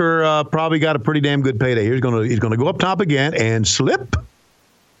Walker probably got a pretty damn good payday. He's gonna go up top again and slip.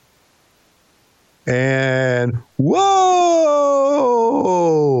 And whoa!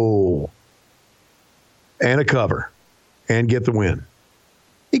 And a cover. And get the win.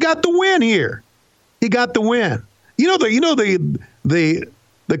 He got the win here. He got the win. You know the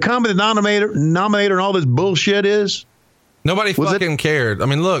common denominator and all this bullshit is? Nobody fucking cared. I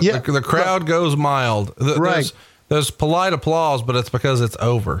mean, look, Yeah. the crowd goes mild. Right. There's polite applause, but it's because it's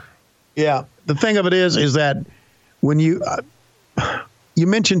over. Yeah. The thing of it is that when you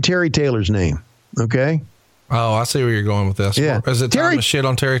mentioned Terry Taylor's name, okay? Oh, I see where you're going with this. Yeah. Is it time to shit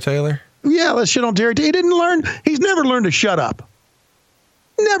on Terry Taylor? Yeah, let's shit on Terry. He's never learned to shut up.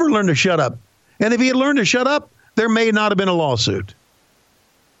 Never learned to shut up. And if he had learned to shut up, there may not have been a lawsuit.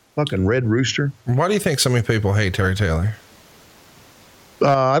 Fucking red rooster. Why do you think so many people hate Terry Taylor?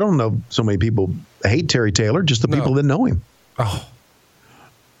 I don't know so many people hate Terry Taylor, just the people that know him. Oh.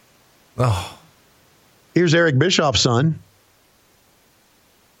 Here's Eric Bischoff's son.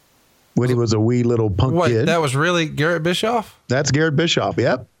 When he was a wee little punk kid. That was really Garrett Bischoff? That's Garrett Bischoff.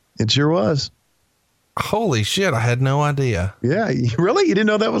 Yep. It sure was. Holy shit. I had no idea. Yeah. Really? You didn't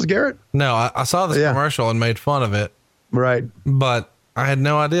know that was Garrett? No, I saw this commercial and made fun of it. Right. But I had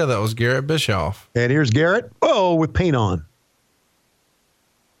no idea that was Garrett Bischoff. And here's Garrett. Oh, with paint on.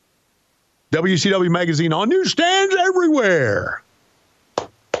 WCW magazine on newsstands everywhere.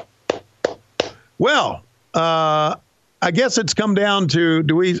 Well, I guess it's come down to,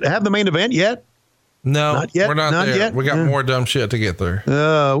 do we have the main event yet? No, not yet. We're not there. Yet. We got more dumb shit to get through.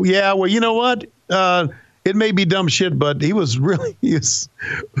 Yeah. Well, you know what? It may be dumb shit, but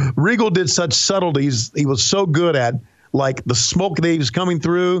Regal did such subtleties. He was so good at, like, the smoke that he was coming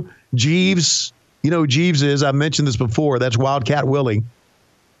through. Jeeves, you know who Jeeves is. I've mentioned this before. That's Wildcat Willie,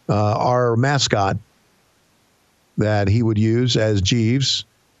 our mascot that he would use as Jeeves.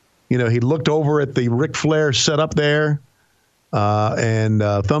 You know, he looked over at the Ric Flair setup there and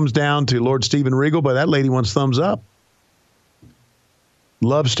thumbs down to Lord Steven Regal, but that lady wants thumbs up.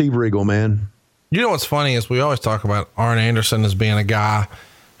 Love Steve Regal, man. You know what's funny is we always talk about Arn Anderson as being a guy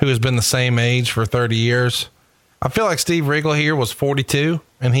who has been the same age for 30 years. I feel like Steve Regal here was 42,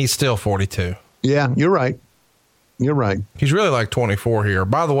 and he's still 42. Yeah, you're right. You're right. He's really like 24 here.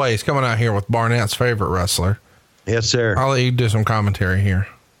 By the way, he's coming out here with Barnett's favorite wrestler. Yes, sir. I'll let you do some commentary here.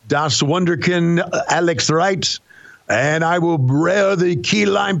 Das Wunderkind, Alex Wright, and I will wear the key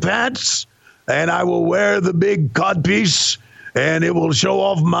lime pants, and I will wear the big codpiece, and it will show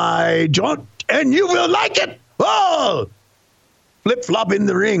off my joint, and you will like it. Oh, flip flop in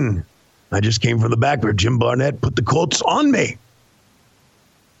the ring. I just came from the back where Jim Barnett put the Colts on me,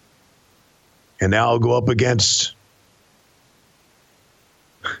 and now I'll go up against.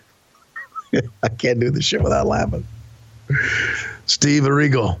 I can't do this shit without laughing. Steve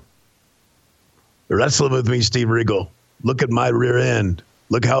Regal. Wrestle with me, Steve Regal. Look at my rear end.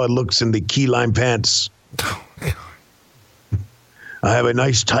 Look how it looks in the key lime pants. Oh, I have a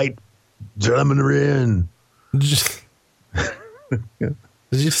nice tight German rear end. Did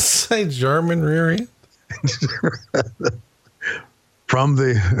you say German rear end? From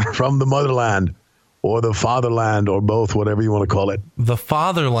the motherland or the fatherland or both, whatever you want to call it. The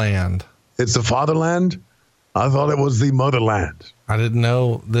fatherland. It's the fatherland? I thought it was the motherland. I didn't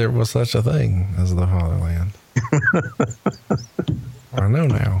know there was such a thing as the fatherland. I know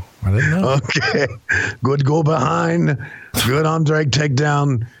now. I didn't know. Okay. Good go behind. Good on drag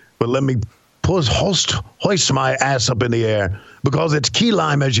takedown. But let me hoist my ass up in the air because it's key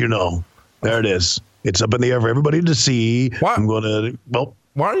lime, as you know. There it is. It's up in the air for everybody to see. Why? I'm going to, well.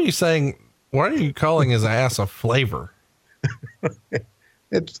 Why are you calling his ass a flavor?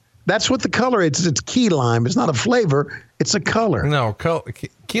 That's what the color is. It's key lime. It's not a flavor. It's a color. No,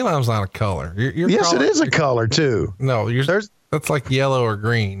 key lime's not a color. Yes, it is a color too. No, that's like yellow or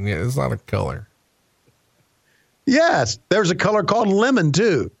green. It's not a color. Yes, there's a color called lemon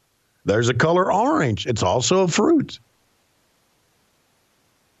too. There's a color orange. It's also a fruit.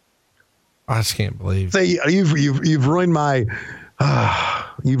 I just can't believe. Say you've ruined my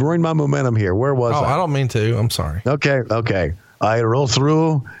you've ruined my momentum here. Where was I? I don't mean to. I'm sorry. Okay. I roll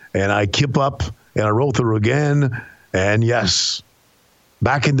through and I kip up and I roll through again. And yes,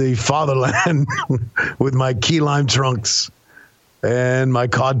 back in the fatherland with my key lime trunks and my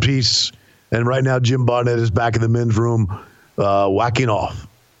codpiece. And right now, Jim Barnett is back in the men's room, whacking off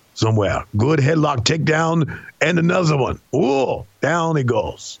somewhere. Good headlock takedown and another one. Ooh, down he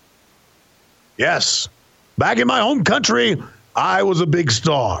goes. Yes, back in my home country, I was a big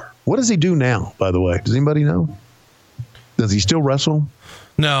star. What does he do now, by the way? Does anybody know? Does he still wrestle?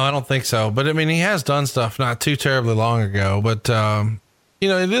 No, I don't think so. But I mean, he has done stuff not too terribly long ago. But,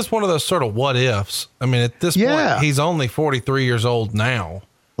 it is one of those sort of what ifs. I mean, at this point, he's only 43 years old now.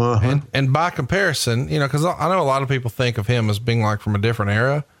 Uh-huh. And by comparison, because I know a lot of people think of him as being like from a different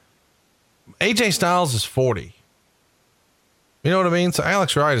era. AJ Styles is 40. You know what I mean? So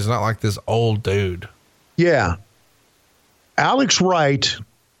Alex Wright is not like this old dude. Yeah. Alex Wright,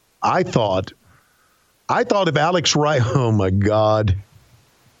 I thought if Alex Wright, oh my God,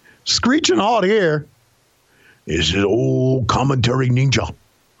 screeching hot here. This is old commentary ninja.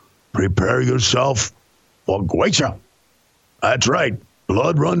 Prepare yourself for Guacha. That's right.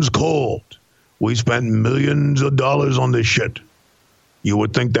 Blood runs cold. We spent millions of dollars on this shit. You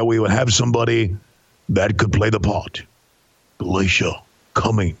would think that we would have somebody that could play the part. Glacier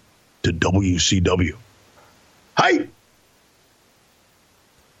coming to WCW. Hi.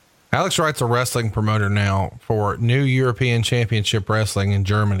 Alex Wright's a wrestling promoter now for New European Championship Wrestling in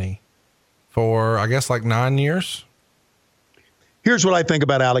Germany for, I guess, like 9 years. Here's what I think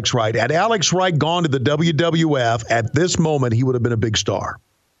about Alex Wright. Had Alex Wright gone to the WWF at this moment, he would have been a big star.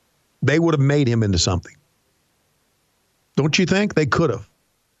 They would have made him into something. Don't you think? They could have.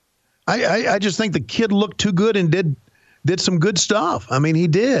 I just think the kid looked too good and did some good stuff. I mean, he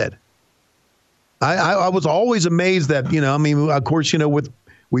did. I was always amazed that, of course,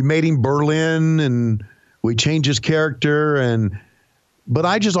 we made him Berlin and we changed his character but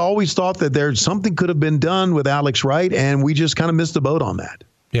I just always thought that there's something could have been done with Alex Wright, and we just kind of missed the boat on that.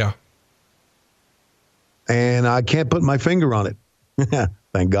 Yeah. And I can't put my finger on it.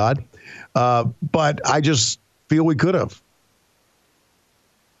 Thank God. But I just feel we could have.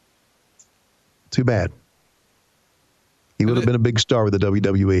 Too bad. He would have been a big star with the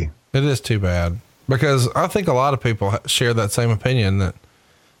WWE. It is too bad because I think a lot of people share that same opinion that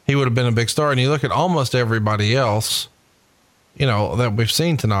he would have been a big star. And you look at almost everybody else, that we've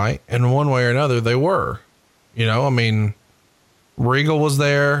seen tonight, and one way or another, they were, Regal was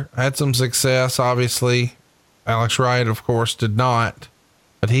there, had some success. Obviously, Alex Wright, of course, did not,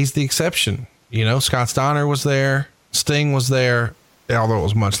 but he's the exception. Scott Steiner was there. Sting was there, although it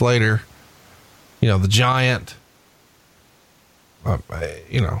was much later. The Giant,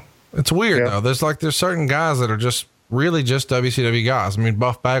 it's weird though. There's certain guys that are just really just WCW guys. I mean,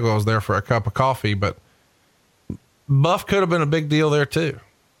 Buff Bagwell was there for a cup of coffee, but Buff could have been a big deal there too.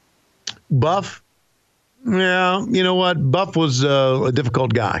 Buff? Yeah, you know what? Buff was a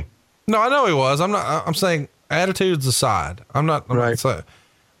difficult guy. No, I know he was. I'm saying attitudes aside. I'm not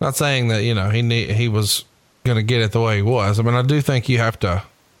saying that, he was going to get it the way he was. I mean, I do think you have to.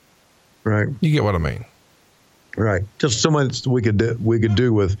 Right. You get what I mean. Right. Just so much we could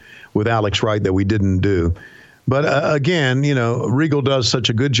do with Alex Wright that we didn't do. But again, Regal does such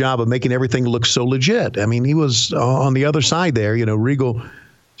a good job of making everything look so legit. I mean, he was on the other side there. Regal,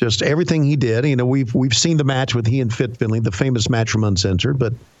 just everything he did. We've seen the match with he and Fit Finlay, the famous match from Uncensored.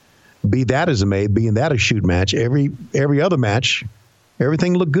 But being that a shoot match, every other match,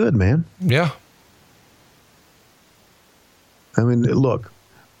 everything looked good, man. Yeah. I mean, look,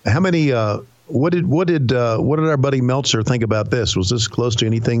 how many? What did our buddy Meltzer think about this? Was this close to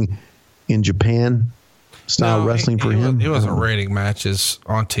anything in Japan style wrestling for him? He wasn't rating matches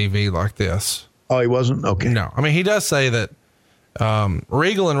on TV like this. Oh, he wasn't? Okay. No. I mean, he does say that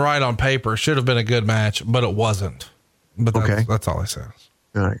Regal and Wright on paper should have been a good match, but it wasn't. But that's all he says.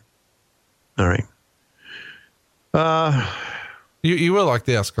 All right. You will like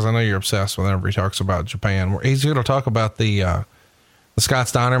this, because I know you're obsessed whenever he talks about Japan. He's going to talk about the Scott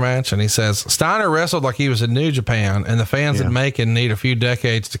Steiner match, and he says Steiner wrestled like he was in New Japan, and the fans in Macon need a few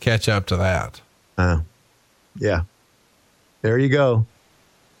decades to catch up to that. Yeah. There you go.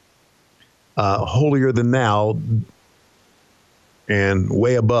 Holier than thou, and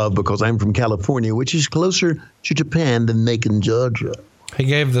way above, because I'm from California, which is closer to Japan than Macon, Georgia. He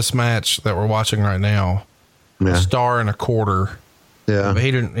gave this match that we're watching right now a star and a quarter. Yeah. But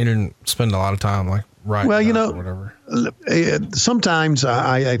he didn't spend a lot of time or whatever. Sometimes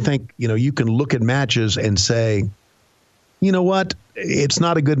I think, you can look at matches and say, you know what? It's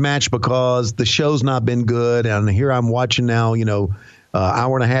not a good match because the show's not been good. And here I'm watching now,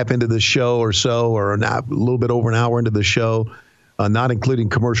 hour and a half into the show or so, or a little bit over an hour into the show, not including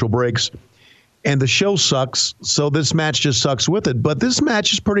commercial breaks. And the show sucks. So this match just sucks with it. But this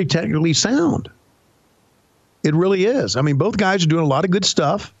match is pretty technically sound. It really is. I mean, both guys are doing a lot of good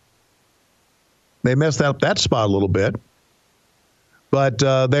stuff. They messed up that spot a little bit, but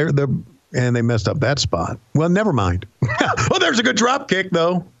they messed up that spot. Well, never mind. Well, there's a good drop kick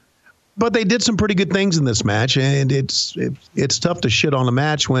though, but they did some pretty good things in this match, and it's tough to shit on a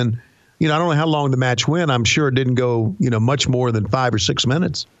match when, I don't know how long the match went. I'm sure it didn't go, much more than 5 or 6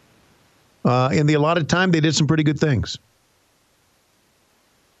 minutes. In the allotted time, they did some pretty good things.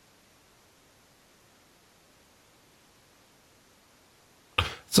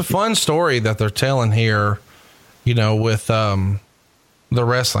 It's a fun story that they're telling here, with the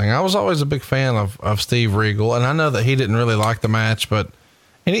wrestling. I was always a big fan of Steve Regal, and I know that he didn't really like the match, but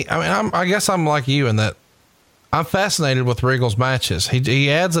I guess I'm like you in that I'm fascinated with Regal's matches.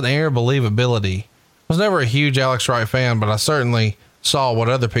 He adds an air of believability. I was never a huge Alex Wright fan, but I certainly saw what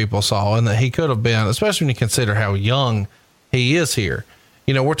other people saw, and that he could have been, especially when you consider how young he is here.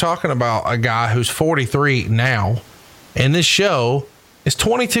 We're talking about a guy who's 43 now, and this show is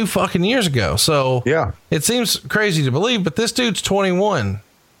 22 fucking years ago. So yeah, it seems crazy to believe, but this dude's 21,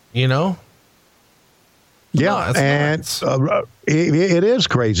 Yeah. And it is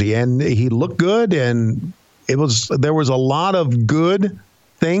crazy. And he looked good, and there was a lot of good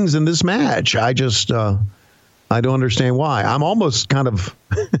things in this match. I just, I don't understand why. I'm almost kind of,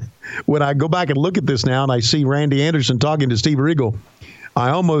 when I go back and look at this now and I see Randy Anderson talking to Steve Regal, I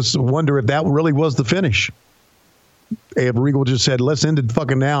almost wonder if that really was the finish. If Regal just said, let's end it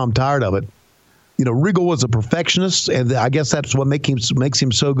fucking now, I'm tired of it. Regal was a perfectionist, and I guess that's what makes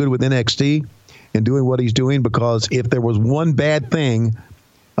him so good with NXT and doing what he's doing, because if there was one bad thing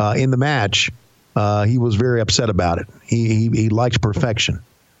in the match, he was very upset about it. He likes perfection.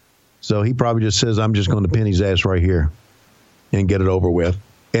 So he probably just says, I'm just going to pin his ass right here and get it over with.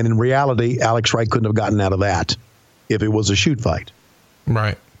 And in reality, Alex Wright couldn't have gotten out of that if it was a shoot fight.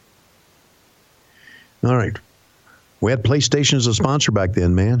 Right. All right. We had PlayStation as a sponsor back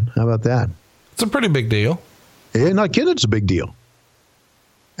then, man. How about that? It's a pretty big deal. Yeah, not kidding. It's a big deal.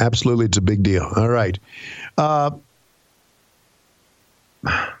 Absolutely, it's a big deal. All right. I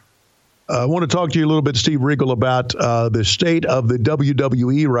want to talk to you a little bit, Steve Regal, about the state of the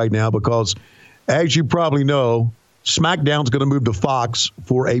WWE right now, because, as you probably know, SmackDown's going to move to Fox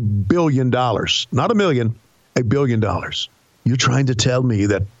for $1 billion. Not $1 million, $1 billion. You're trying to tell me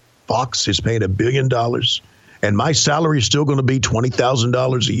that Fox is paying $1 billion and my salary is still going to be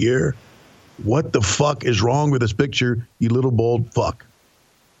 $20,000 a year? What the fuck is wrong with this picture, you little bald fuck?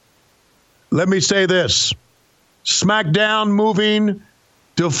 Let me say this. SmackDown moving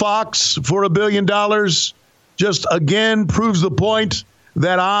to Fox for $1 billion just again proves the point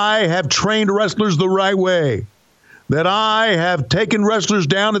that I have trained wrestlers the right way. that I have taken wrestlers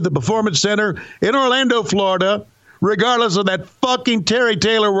down at the Performance Center in Orlando, Florida, regardless of that fucking Terry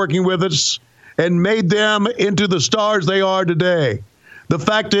Taylor working with us, and made them into the stars they are today. The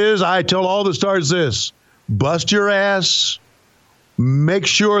fact is, I tell all the stars this: bust your ass, make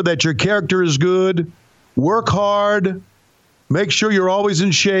sure that your character is good, work hard, make sure you're always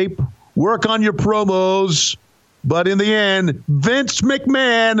in shape, work on your promos, but in the end, Vince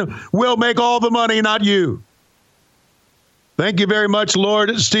McMahon will make all the money, not you. Thank you very much,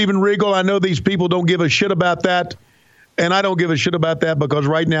 Lord Steven Regal. I know these people don't give a shit about that, and I don't give a shit about that because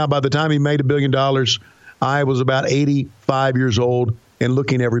right now, by the time he made $1 billion, I was about 85 years old and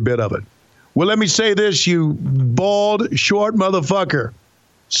looking every bit of it. Well, let me say this, you bald, short motherfucker.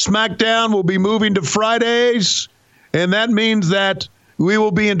 SmackDown will be moving to Fridays, and that means that we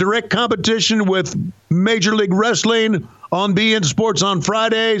will be in direct competition with Major League Wrestling on beIN Sports on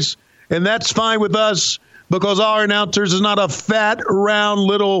Fridays, and that's fine with us because our announcers is not a fat, round,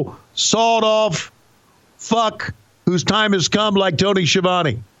 little, sawed-off fuck whose time has come like Tony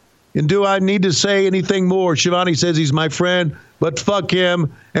Schiavone. And do I need to say anything more? Schiavone says he's my friend, but fuck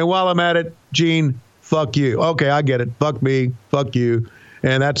him. And while I'm at it, Gene, fuck you. Okay, I get it. Fuck me. Fuck you.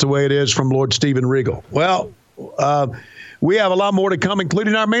 And that's the way it is from Lord Steven Regal. Well, we have a lot more to come,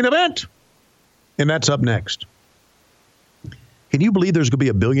 including our main event. And that's up next. Can you believe there's going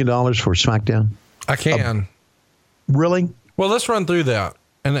to be $1 billion for SmackDown? I can. Really? Well, let's run through that.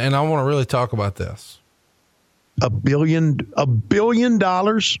 And I want to really talk about this. $1 billion?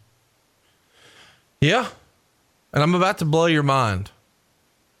 Yeah. And I'm about to blow your mind.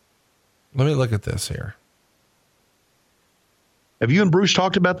 Let me look at this here. Have you and Bruce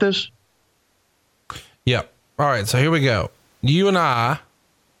talked about this? Yep. All right. So here we go. You and I,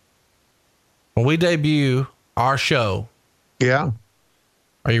 when we debut our show. Yeah.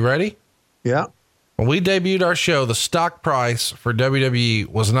 Are you ready? Yeah. When we debuted our show, the stock price for WWE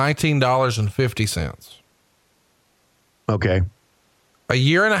was $19.50. Okay. A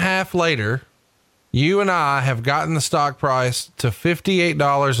year and a half later, you and I have gotten the stock price to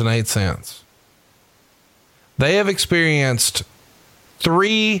 $58.08. They have experienced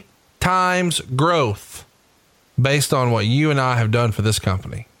 3 times growth based on what you and I have done for this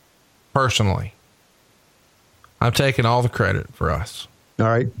company. Personally, I'm taking all the credit for us. All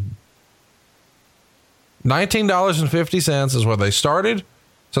right. $19.50 is where they started.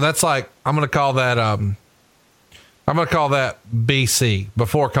 So that's like, I'm going to call that BC,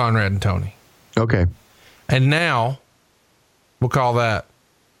 before Conrad and Tony. Okay. And now we'll call that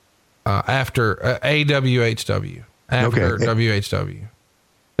after AWHW. After Okay. WHW.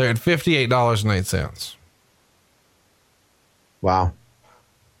 They're at $58.08. Wow.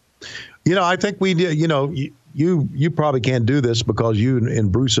 You know, I think we did, you know, you probably can't do this because you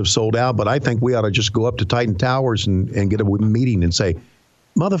and Bruce have sold out, but I think we ought to just go up to Titan Towers and get a meeting and say,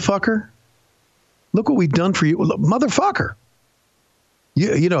 motherfucker, look what we've done for you. Look, motherfucker.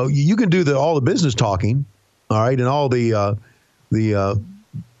 You know, you can do all the business talking, all right, and all the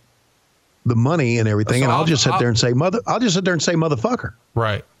money and everything, So and I'll just sit there and say motherfucker.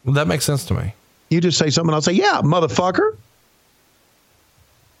 Right. Well, that makes sense to me. You just say something, I'll say, yeah, motherfucker.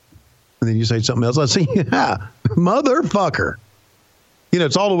 And then you say something else, I'll say, yeah, motherfucker. You know,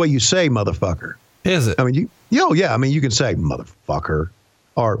 it's all the way you say motherfucker. Is it? I mean, you can say motherfucker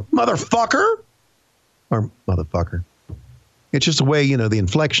or motherfucker or motherfucker. It's just the way, you know, the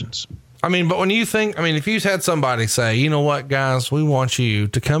inflections. I mean, but when you think, I mean, if you had somebody say, you know what, guys, we want you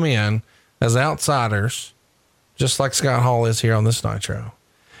to come in as outsiders, just like Scott Hall is here on this Nitro.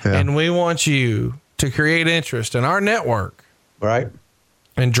 Yeah. And we want you to create interest in our network. Right.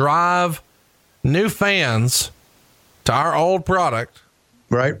 And drive new fans to our old product.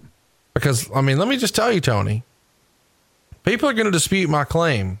 Right. Because, I mean, let me just tell you, Tony, people are going to dispute my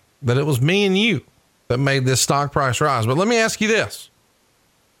claim that it was me and you that made this stock price rise. But let me ask you this.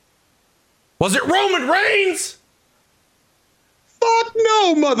 Was it Roman Reigns? Fuck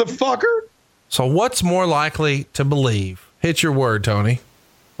no, motherfucker. So what's more likely to believe? Hit your word, Tony.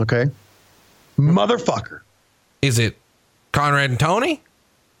 Okay. Motherfucker. Is it Conrad and Tony?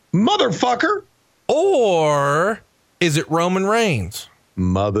 Motherfucker. Or is it Roman Reigns?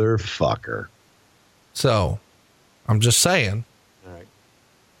 Motherfucker. So I'm just saying. All right.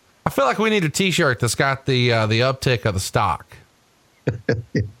 I feel like we need a t-shirt that's got the uptick of the stock.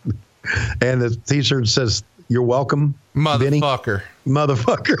 And the t-shirt says, you're welcome, Motherfucker. Vinny.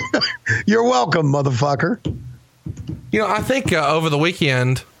 Motherfucker. You're welcome, motherfucker. You know, I think over the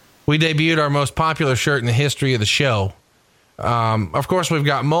weekend, we debuted our most popular shirt in the history of the show. Of course, we've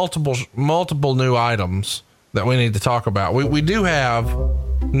got multiple new items that we need to talk about. We do have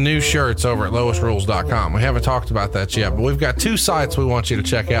new shirts over at LoisRules.com. We haven't talked about that yet, but we've got 2 sites we want you to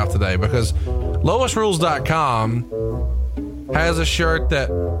check out today, because LoisRules.com has a shirt that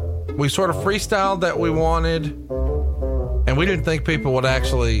we sort of freestyled that we wanted, and we didn't think people would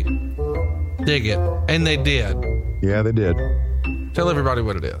actually dig it, and they did. Yeah, they did. Tell everybody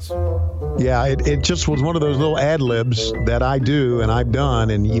what it is. Yeah, it just was one of those little ad libs that I do and I've done,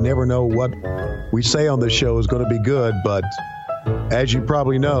 and you never know what we say on the show is going to be good, but as you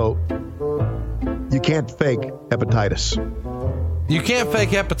probably know, you can't fake hepatitis. You can't fake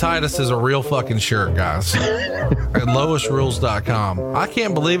hepatitis is a real fucking shirt, guys. At LoisRules.com. I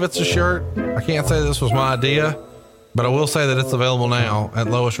can't believe it's a shirt. I can't say this was my idea, but I will say that it's available now at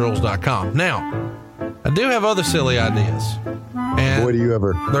LoisRules.com. Now, I do have other silly ideas. And boy, do you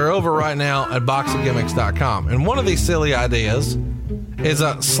ever. They're over right now at boxofgimmicks.com. And one of these silly ideas is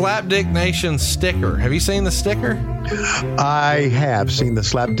a Slapdick Nation sticker. Have you seen the sticker? I have seen the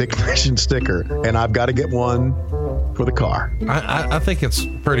Slapdick Nation sticker, and I've got to get one for the car. I think it's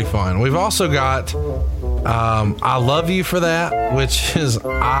pretty fun. We've also got I Love You for That, which is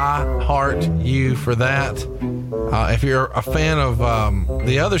I Heart You for That. If you're a fan of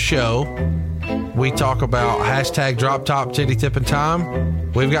the other show, we talk about hashtag Drop Top Titty Tipping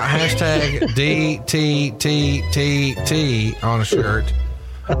Time. We've got hashtag DTTTT on a shirt.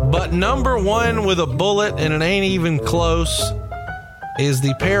 But number one with a bullet, and it ain't even close, is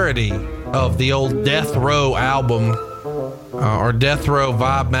the parody of the old Death Row album or Death Row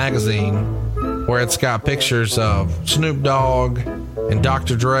Vibe magazine, where it's got pictures of Snoop Dogg and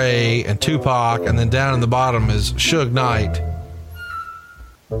Dr. Dre and Tupac, and then down in the bottom is Suge Knight.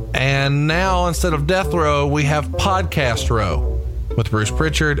 And now, instead of Death Row, we have Podcast Row with Bruce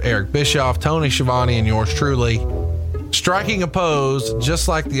Pritchard, Eric Bischoff, Tony Schiavone, and yours truly, striking a pose just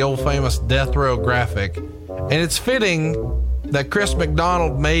like the old famous Death Row graphic. And it's fitting that Chris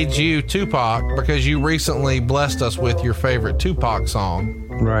McDonald made you Tupac, because you recently blessed us with your favorite Tupac song.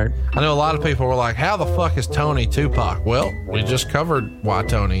 Right. I know a lot of people were like, how the fuck is Tony Tupac? Well, we just covered why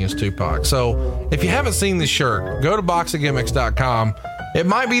Tony is Tupac. So if you haven't seen this shirt, go to boxofgimmicks.com. It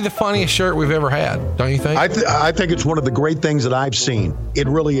might be the funniest shirt we've ever had, don't you think? I think it's one of the great things that I've seen. It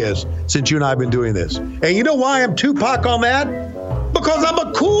really is, since you and I have been doing this. And you know why I'm Tupac on that? Because I'm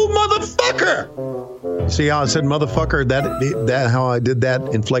a cool motherfucker. See how I said motherfucker? That how I did that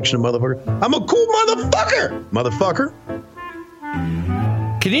inflection of motherfucker? I'm a cool motherfucker. Motherfucker.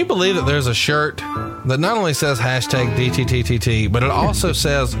 Can you believe that there's a shirt that not only says hashtag DTTTT, but it also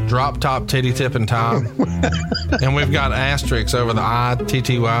says Drop Top Titty Tipping Time? And we've got asterisks over the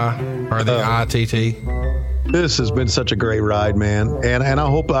ITTY or the ITT. This has been such a great ride, man. And I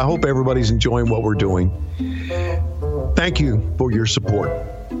hope everybody's enjoying what we're doing. Thank you for your support.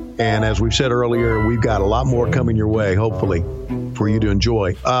 And as we've said earlier, we've got a lot more coming your way, hopefully, for you to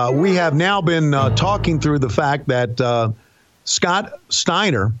enjoy. We have now been talking through the fact that Scott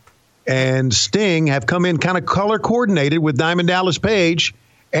Steiner and Sting have come in kind of color coordinated with Diamond Dallas Page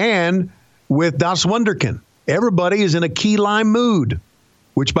and with Das Wunderkind. Everybody is in a key lime mood,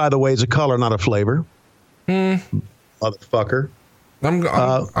 which, by the way, is a color, not a flavor. Motherfucker.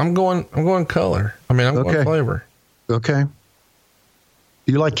 I'm going color. I mean, I'm going flavor. Okay.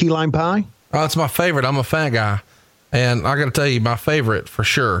 Do you like key lime pie? Oh, it's my favorite. I'm a fat guy, and I got to tell you, my favorite for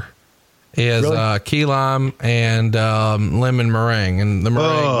sure is really? Key lime and lemon meringue, and the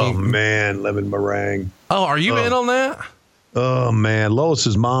meringue. Oh man, lemon meringue. Oh, are you in on that? Oh man,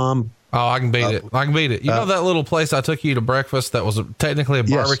 Lois's mom. Oh, I can beat it. I can beat it. You know that little place I took you to breakfast that was technically a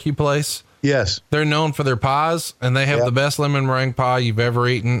barbecue place? Yes. They're known for their pies, and they have the best lemon meringue pie you've ever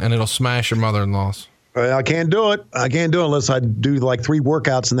eaten, and it'll smash your mother-in-law's. I can't do it. I can't do it unless I do like 3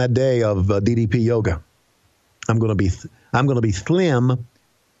 workouts in that day of DDP yoga. I'm going to be slim. I'm going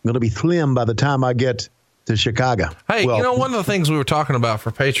to be slim by the time I get to Chicago. Hey, you know, one of the things we were talking about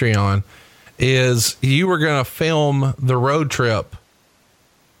for Patreon is you were going to film the road trip.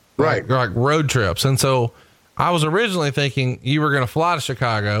 Right. Like road trips. And so I was originally thinking you were going to fly to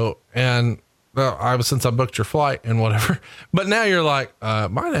Chicago, and since I booked your flight and whatever, but now you're like,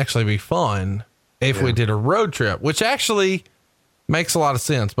 it might actually be fun if we did a road trip, which actually makes a lot of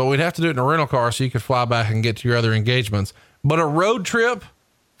sense, but we'd have to do it in a rental car so you could fly back and get to your other engagements. But a road trip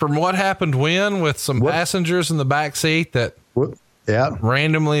from What Happened When, with some passengers in the back seat that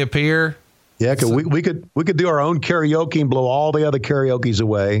randomly appear. Yeah, cause we could do our own karaoke and blow all the other karaokes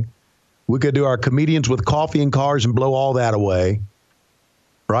away. We could do our comedians with coffee and cars and blow all that away.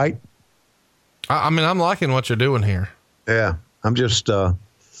 Right? I mean, I'm liking what you're doing here. Yeah, I'm just,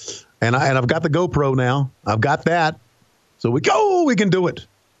 and I've got the GoPro now. I've got that, so we can do it.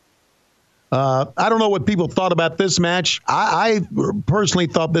 I don't know what people thought about this match. I personally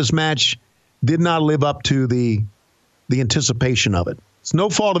thought this match did not live up to the anticipation of it. It's no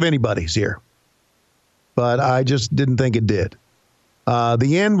fault of anybody's here, but I just didn't think it did.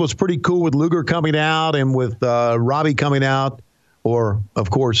 The end was pretty cool with Luger coming out and with Robbie coming out, or of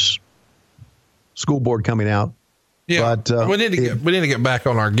course, School Board coming out. Yeah, but we need to get back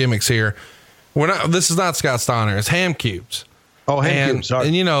on our gimmicks here. This is not Scott Steiner. It's Ham Cubes. Oh, Ham Cubes. Sorry.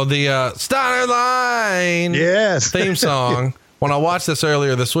 And you know the Steiner Line theme song. When I watched this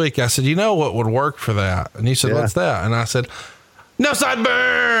earlier this week, I said, you know what would work for that? And he said, what's that? And I said, No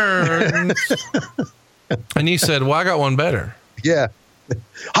Sideburns. And you said, well, I got one better. Yeah.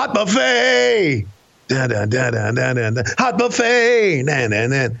 Hot buffet. Da, da, da, da, da, da. Hot buffet. Na, na,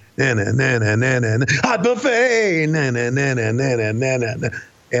 na, na, na, na, na, na, na. Hot buffet. Na, na, na, na, na, na, na, na, na.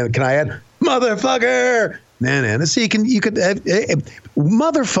 And can I add motherfucker? Na, na, na. See, you could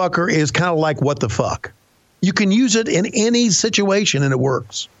motherfucker is kind of like what the fuck. You can use it in any situation and it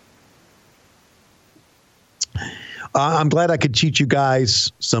works. I'm glad I could teach you guys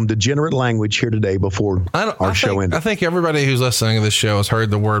some degenerate language here today before our show ended. I think everybody who's listening to this show has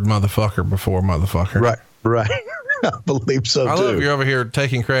heard the word motherfucker before motherfucker. Right. I believe so, too. I love you're over here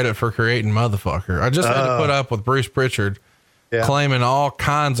taking credit for creating motherfucker. I just had to put up with Bruce Pritchard claiming all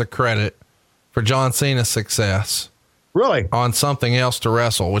kinds of credit for John Cena's success. Really? On Something Else to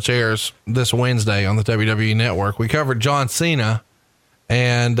Wrestle, which airs this Wednesday on the WWE Network. We covered John Cena,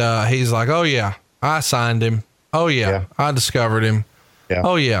 and he's like, oh, yeah, I signed him. Oh, yeah, I discovered him. Yeah.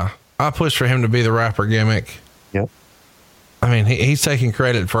 Oh, yeah, I pushed for him to be the rapper gimmick. Yep. I mean, he's taking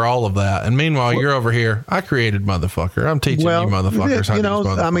credit for all of that. And meanwhile, you're over here. I created motherfucker. I'm teaching you motherfuckers how to use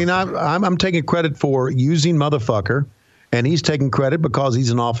motherfucker. I mean, I'm taking credit for using motherfucker, and he's taking credit because he's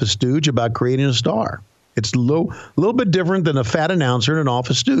an office stooge about creating a star. It's a little bit different than a fat announcer and an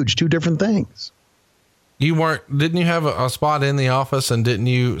office stooge. Two different things. Didn't you have a spot in the office, and didn't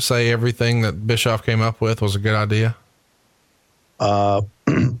you say everything that Bischoff came up with was a good idea?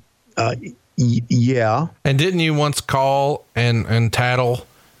 Yeah. And didn't you once call and tattle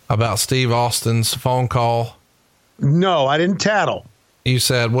about Steve Austin's phone call? No, I didn't tattle. You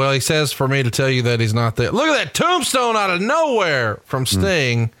said, well, he says for me to tell you that he's not there. Look at that tombstone out of nowhere from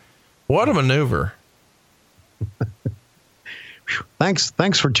Sting. What a maneuver.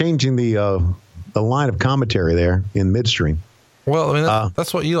 Thanks for changing the line of commentary there in midstream. Well, I mean,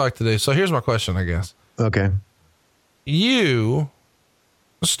 that's what you like to do. So here's my question, I guess. Okay. You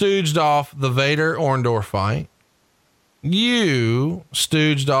stooged off the Vader-Orndorff fight. You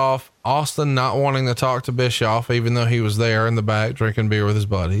stooged off Austin not wanting to talk to Bischoff, even though he was there in the back drinking beer with his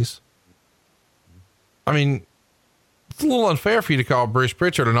buddies. I mean, it's a little unfair for you to call Bruce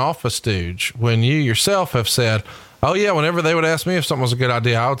Pritchard an office stooge when you yourself have said, oh yeah, whenever they would ask me if something was a good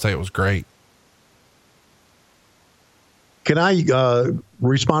idea, I would say it was great. Can I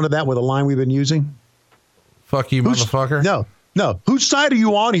respond to that with a line we've been using? Fuck you, motherfucker. No. Whose side are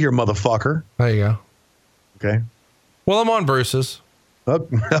you on here, motherfucker? There you go. Okay. Well, I'm on Bruce's.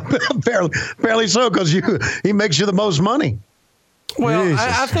 Fairly so, because he makes you the most money. Well,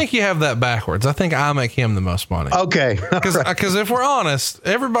 I think you have that backwards. I think I make him the most money. Okay. Because if we're honest,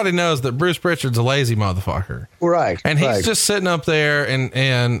 everybody knows that Bruce Pritchard's a lazy motherfucker. Right. And he's just sitting up there in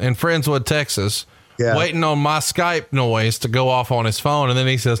Friendswood, Texas, waiting on my Skype noise to go off on his phone. And then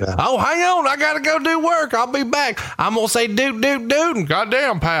he says, oh, hang on. I got to go do work. I'll be back. I'm going to say, dude. And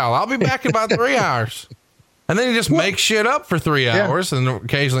goddamn, pal, I'll be back in about 3 hours. And then he just makes shit up for 3 hours and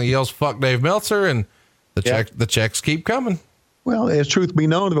occasionally yells, fuck Dave Meltzer. And the checks keep coming. Well, as truth be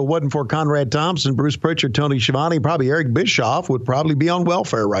known, if it wasn't for Conrad Thompson, Bruce Pritchard, Tony Schiavone, probably Eric Bischoff would probably be on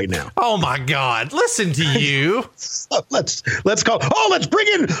welfare right now. Oh my God! Listen to you. So let's bring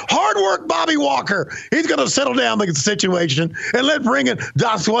in hard work Bobby Walker. He's going to settle down the situation, and let's bring in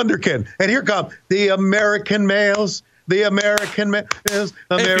Das Wunderkind. And here come the American males. The American males.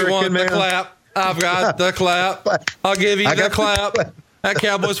 If you want the clap, I've got the clap. I'll give you the clap. At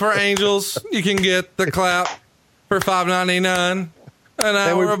Cowboys for Angels, you can get the clap. For $5.99 an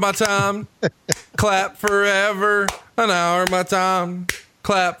hour of my time. Clap forever, an hour of my time.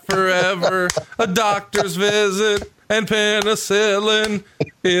 Clap forever, a doctor's visit and penicillin.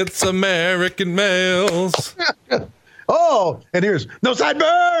 It's American males. Oh, and here's No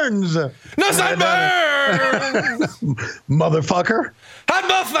Sideburns. No Sideburns. Motherfucker. Hot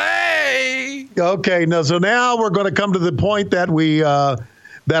buffet. Okay, so now we're going to come to the point that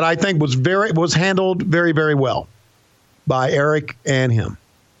that I think was handled very, very well by Eric and him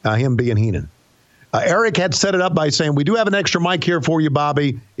being Heenan. Eric had set it up by saying, we do have an extra mic here for you,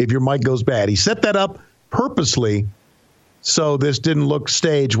 Bobby, if your mic goes bad. He set that up purposely so this didn't look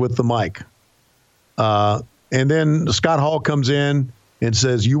staged with the mic. And then Scott Hall comes in and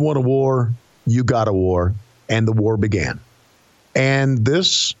says, you want a war, you got a war. And the war began. And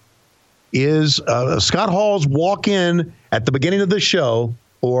this is Scott Hall's walk in at the beginning of the show,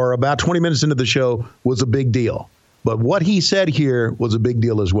 or about 20 minutes into the show, was a big deal. But what he said here was a big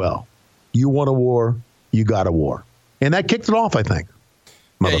deal as well. You want a war, you got a war. And that kicked it off, I think.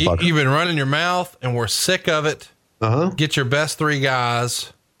 Yeah, you've been running your mouth, and we're sick of it. Get your best 3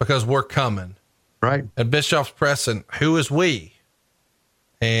 guys, because we're coming. Right. And Bischoff's pressing, who is we?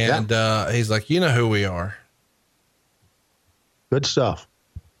 And he's like, you know who we are. Good stuff.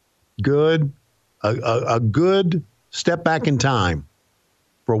 Good. A good step back in time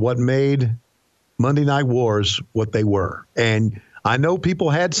for what made Monday Night Wars what they were. And I know people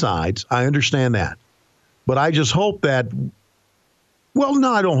had sides. I understand that. But I just hope that, well,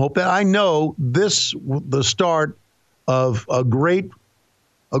 no, I don't hope that. I know this, the start of a great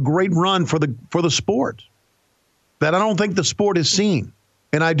run for the sport that I don't think the sport has seen.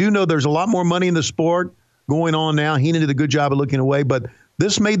 And I do know there's a lot more money in the sport going on now. Heenan did a good job of looking away, but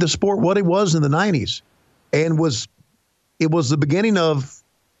this made the sport what it was in the 90s, and it was the beginning of,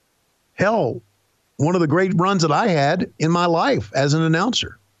 hell, one of the great runs that I had in my life as an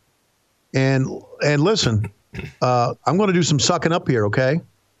announcer. And listen, I'm going to do some sucking up here, okay?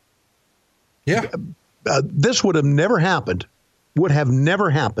 Yeah. This would have never happened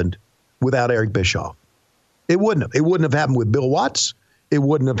without Eric Bischoff. It wouldn't have. It wouldn't have happened with Bill Watts. It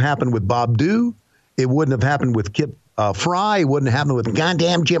wouldn't have happened with Bob Dew. It wouldn't have happened with Kip Fry. It wouldn't have happened with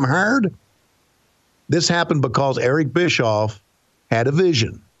goddamn Jim Herd. This happened because Eric Bischoff had a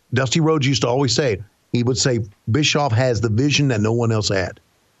vision. Dusty Rhodes used to always say it. He would say, Bischoff has the vision that no one else had.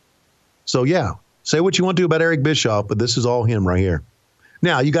 So, yeah, say what you want to about Eric Bischoff, but this is all him right here.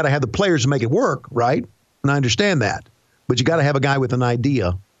 Now, you got to have the players to make it work, right? And I understand that. But you got to have a guy with an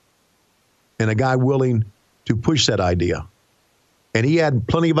idea and a guy willing to push that idea. And he had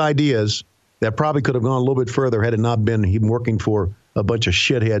plenty of ideas that probably could have gone a little bit further had it not been him working for a bunch of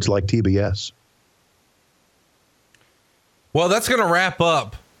shitheads like TBS. Well, that's going to wrap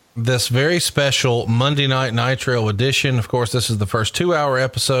up this very special Monday Night Nitro edition. Of course, this is the first 2-hour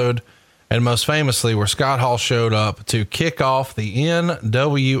episode, and most famously, where Scott Hall showed up to kick off the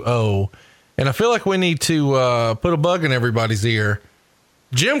NWO. And I feel like we need to put a bug in everybody's ear.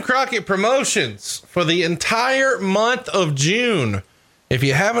 Jim Crockett Promotions for the entire month of June. If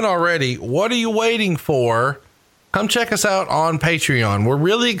you haven't already, what are you waiting for? Come check us out on Patreon. We're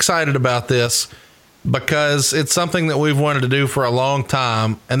really excited about this because it's something that we've wanted to do for a long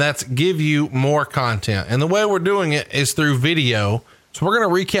time, and that's give you more content. And the way we're doing it is through video. So we're going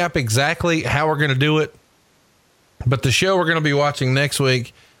to recap exactly how we're going to do it. But the show we're going to be watching next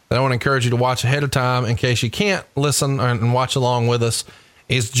week, that I want to encourage you to watch ahead of time in case you can't listen and watch along with us,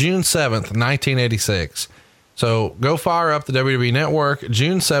 is June 7th, 1986. So go fire up the WWE Network.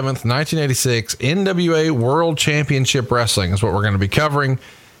 June 7th, 1986, NWA World Championship Wrestling is what we're going to be covering.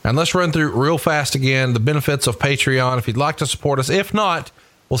 And let's run through real fast again the benefits of Patreon if you'd like to support us. If not,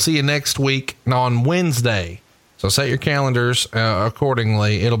 we'll see you next week on Wednesday. So set your calendars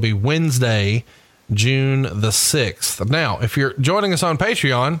accordingly. It'll be Wednesday, June the 6th. Now, if you're joining us on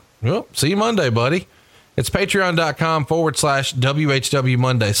Patreon, well, see you Monday, buddy. It's patreon.com/WHW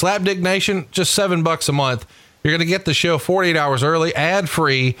Monday. Slapdick Nation, just $7 a month. You're going to get the show 48 hours early,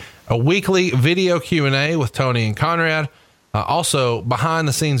 ad-free, a weekly video Q&A with Tony and Conrad. Also,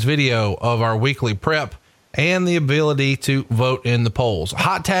 behind-the-scenes video of our weekly prep and the ability to vote in the polls.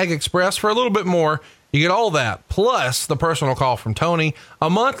 Hot Tag Express for a little bit more. You get all that, plus the personal call from Tony, a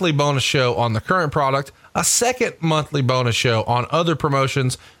monthly bonus show on the current product, a second monthly bonus show on other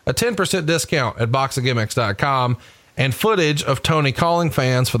promotions, a 10% discount at boxofgimmicks.com, and footage of Tony calling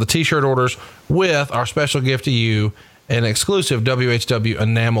fans for the t-shirt orders with our special gift to you, an exclusive WHW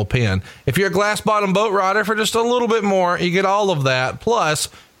enamel pin. If you're a glass bottom boat rider, for just a little bit more, you get all of that, plus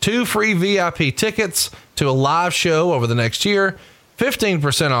 2 free VIP tickets to a live show over the next year,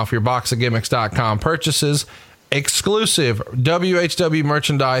 15% off your boxofgimmicks.com purchases, exclusive WHW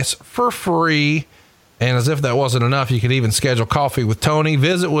merchandise for free. And as if that wasn't enough, you can even schedule coffee with Tony,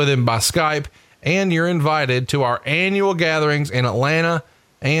 visit with him by Skype, and you're invited to our annual gatherings in Atlanta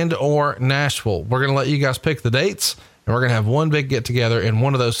and or Nashville. We're going to let you guys pick the dates, and we're going to have one big get together in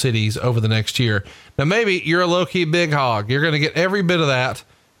one of those cities over the next year. Now, maybe you're a low-key big hog. You're going to get every bit of that,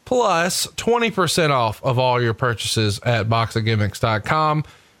 plus 20% off of all your purchases at boxofgimmicks.com.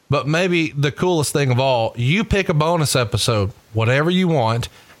 But maybe the coolest thing of all, you pick a bonus episode, whatever you want,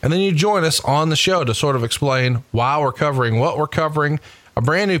 and then you join us on the show to sort of explain why we're covering what we're covering, a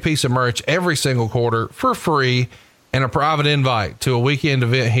brand new piece of merch every single quarter for free, and a private invite to a weekend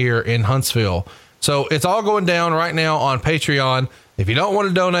event here in Huntsville. So it's all going down right now on Patreon. If you don't want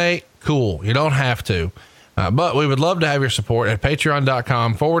to donate, cool. You don't have to. But we would love to have your support at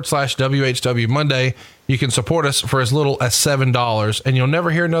patreon.com/WHW Monday. You can support us for as little as $7, and you'll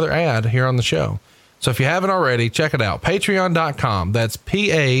never hear another ad here on the show. So if you haven't already, check it out. Patreon.com. That's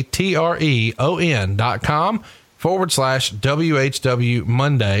patreon.com/WHW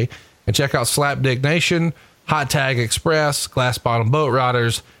Monday. And check out Slapdick Nation, Hot Tag Express, Glass Bottom Boat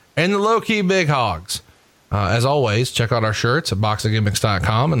Riders, and the Low Key Big Hogs. As always, check out our shirts at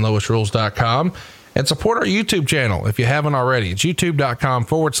boxinggimmicks.com and lowestrules.com. And support our YouTube channel if you haven't already. It's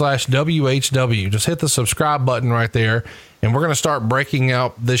youtube.com/WHW. Just hit the subscribe button right there. And we're going to start breaking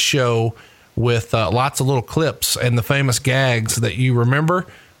out this show with lots of little clips and the famous gags that you remember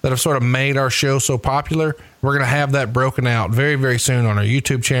that have sort of made our show so popular. We're going to have that broken out very, very soon on our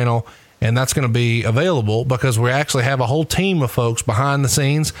YouTube channel. And that's going to be available because we actually have a whole team of folks behind the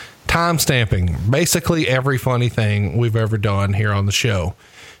scenes time stamping basically every funny thing we've ever done here on the show.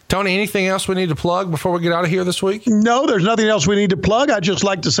 Tony, anything else we need to plug before we get out of here this week? No, there's nothing else we need to plug. I'd just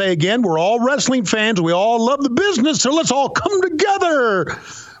like to say again, we're all wrestling fans. We all love the business, so let's all come together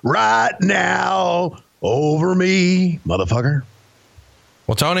right now over me, motherfucker.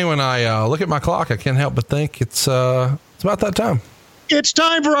 Well, Tony, when I look at my clock, I can't help but think it's about that time. It's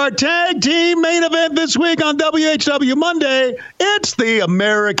time for our tag team main event this week on WHW Monday. It's the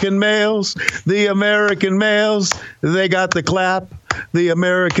American Males. The American Males, they got the clap. The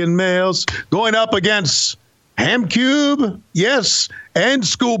American Males going up against Hamcube, yes, and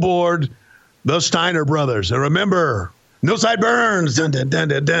School Board, the Steiner brothers. And remember, no sideburns. Dun, dun, dun,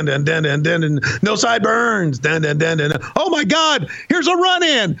 dun, dun, dun, dun, dun, dun, dun. No sideburns. Dun, dun, dun, dun. Oh, my God. Here's a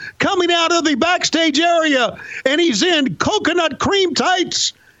run-in coming out of the backstage area, and he's in coconut cream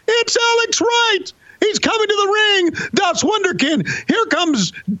tights. It's Alex Wright. He's coming to the ring. Das Wunderkind. Here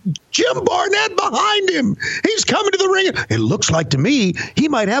comes Jim Barnett behind him. He's coming to the ring. It looks like to me he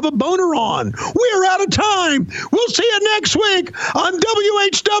might have a boner on. We're out of time. We'll see you next week on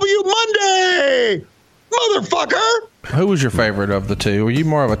WHW Monday. Motherfucker. Who was your favorite of the two? Were you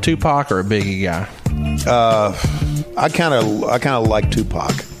more of a Tupac or a Biggie guy? I kind of like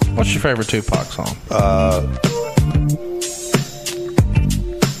Tupac. What's your favorite Tupac song?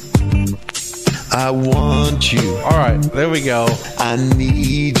 I want you. All right, there we go. I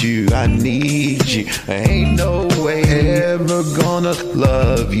need you. I need you. Ain't no way ever gonna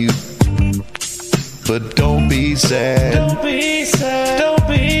love you. But don't be sad. Don't be sad. Don't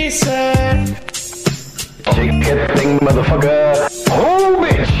be sad. Shake that thing, motherfucker. Oh,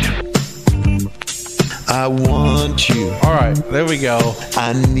 bitch. I want you. All right, there we go.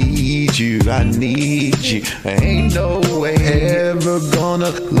 I need you. I need you. Ain't no way ever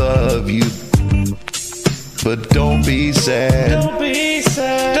gonna love you. But don't be sad. Don't be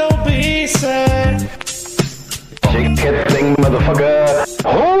sad. Don't be sad. Shake that thing, motherfucker.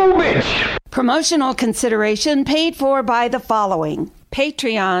 Oh, bitch. Promotional consideration paid for by the following.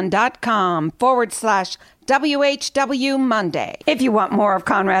 Patreon.com/WHW Monday. If you want more of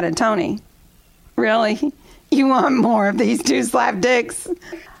Conrad and Tony. Really? You want more of these two slapdicks?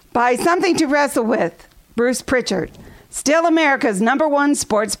 Buy Something to Wrestle With. Bruce Pritchard. Still America's #1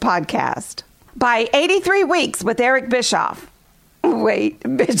 sports podcast. By 83 Weeks with Eric Bischoff. Wait,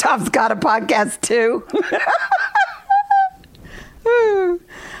 Bischoff's got a podcast too.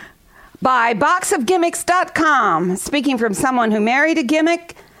 By boxofgimmicks.com. Speaking from someone who married a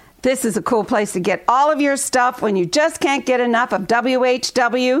gimmick, this is a cool place to get all of your stuff when you just can't get enough of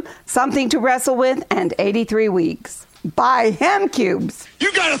WHW, Something to Wrestle With, and 83 Weeks. By Hamcubes.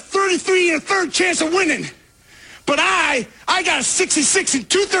 You got a 33 1/3 chance of winning. But I got a 66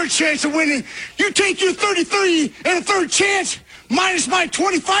 2/3 chance of winning. You take your 33 1/3 chance minus my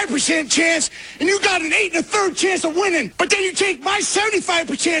 25% chance, and you got an 8 1/3 chance of winning. But then you take my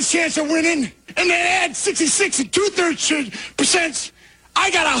 75% chance of winning, and then add 66 2/3%.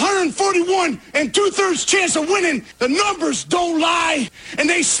 I got 141 2/3 chance of winning. The numbers don't lie, and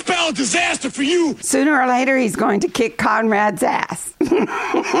they spell disaster for you. Sooner or later, he's going to kick Conrad's ass.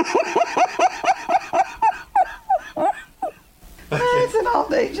 It's an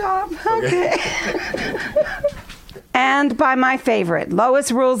all-day job. Okay. And by my favorite,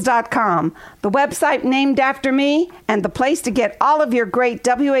 LoisRules.com, the website named after me and the place to get all of your great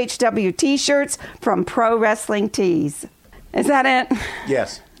WHW t-shirts from Pro Wrestling Tees. Is that it?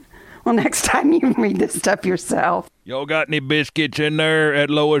 Yes. Well, next time you read this stuff yourself. Y'all got any biscuits in there at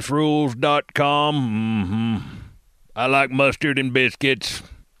LoisRules.com? Mm-hmm. I like mustard and biscuits.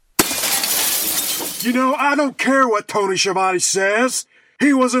 You know, I don't care what Tony Schiavone says.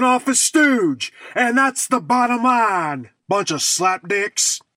 He was an office stooge, and that's the bottom line. Bunch of slapdicks.